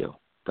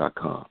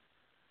blogtalkradio.com.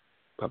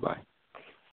 Bye-bye.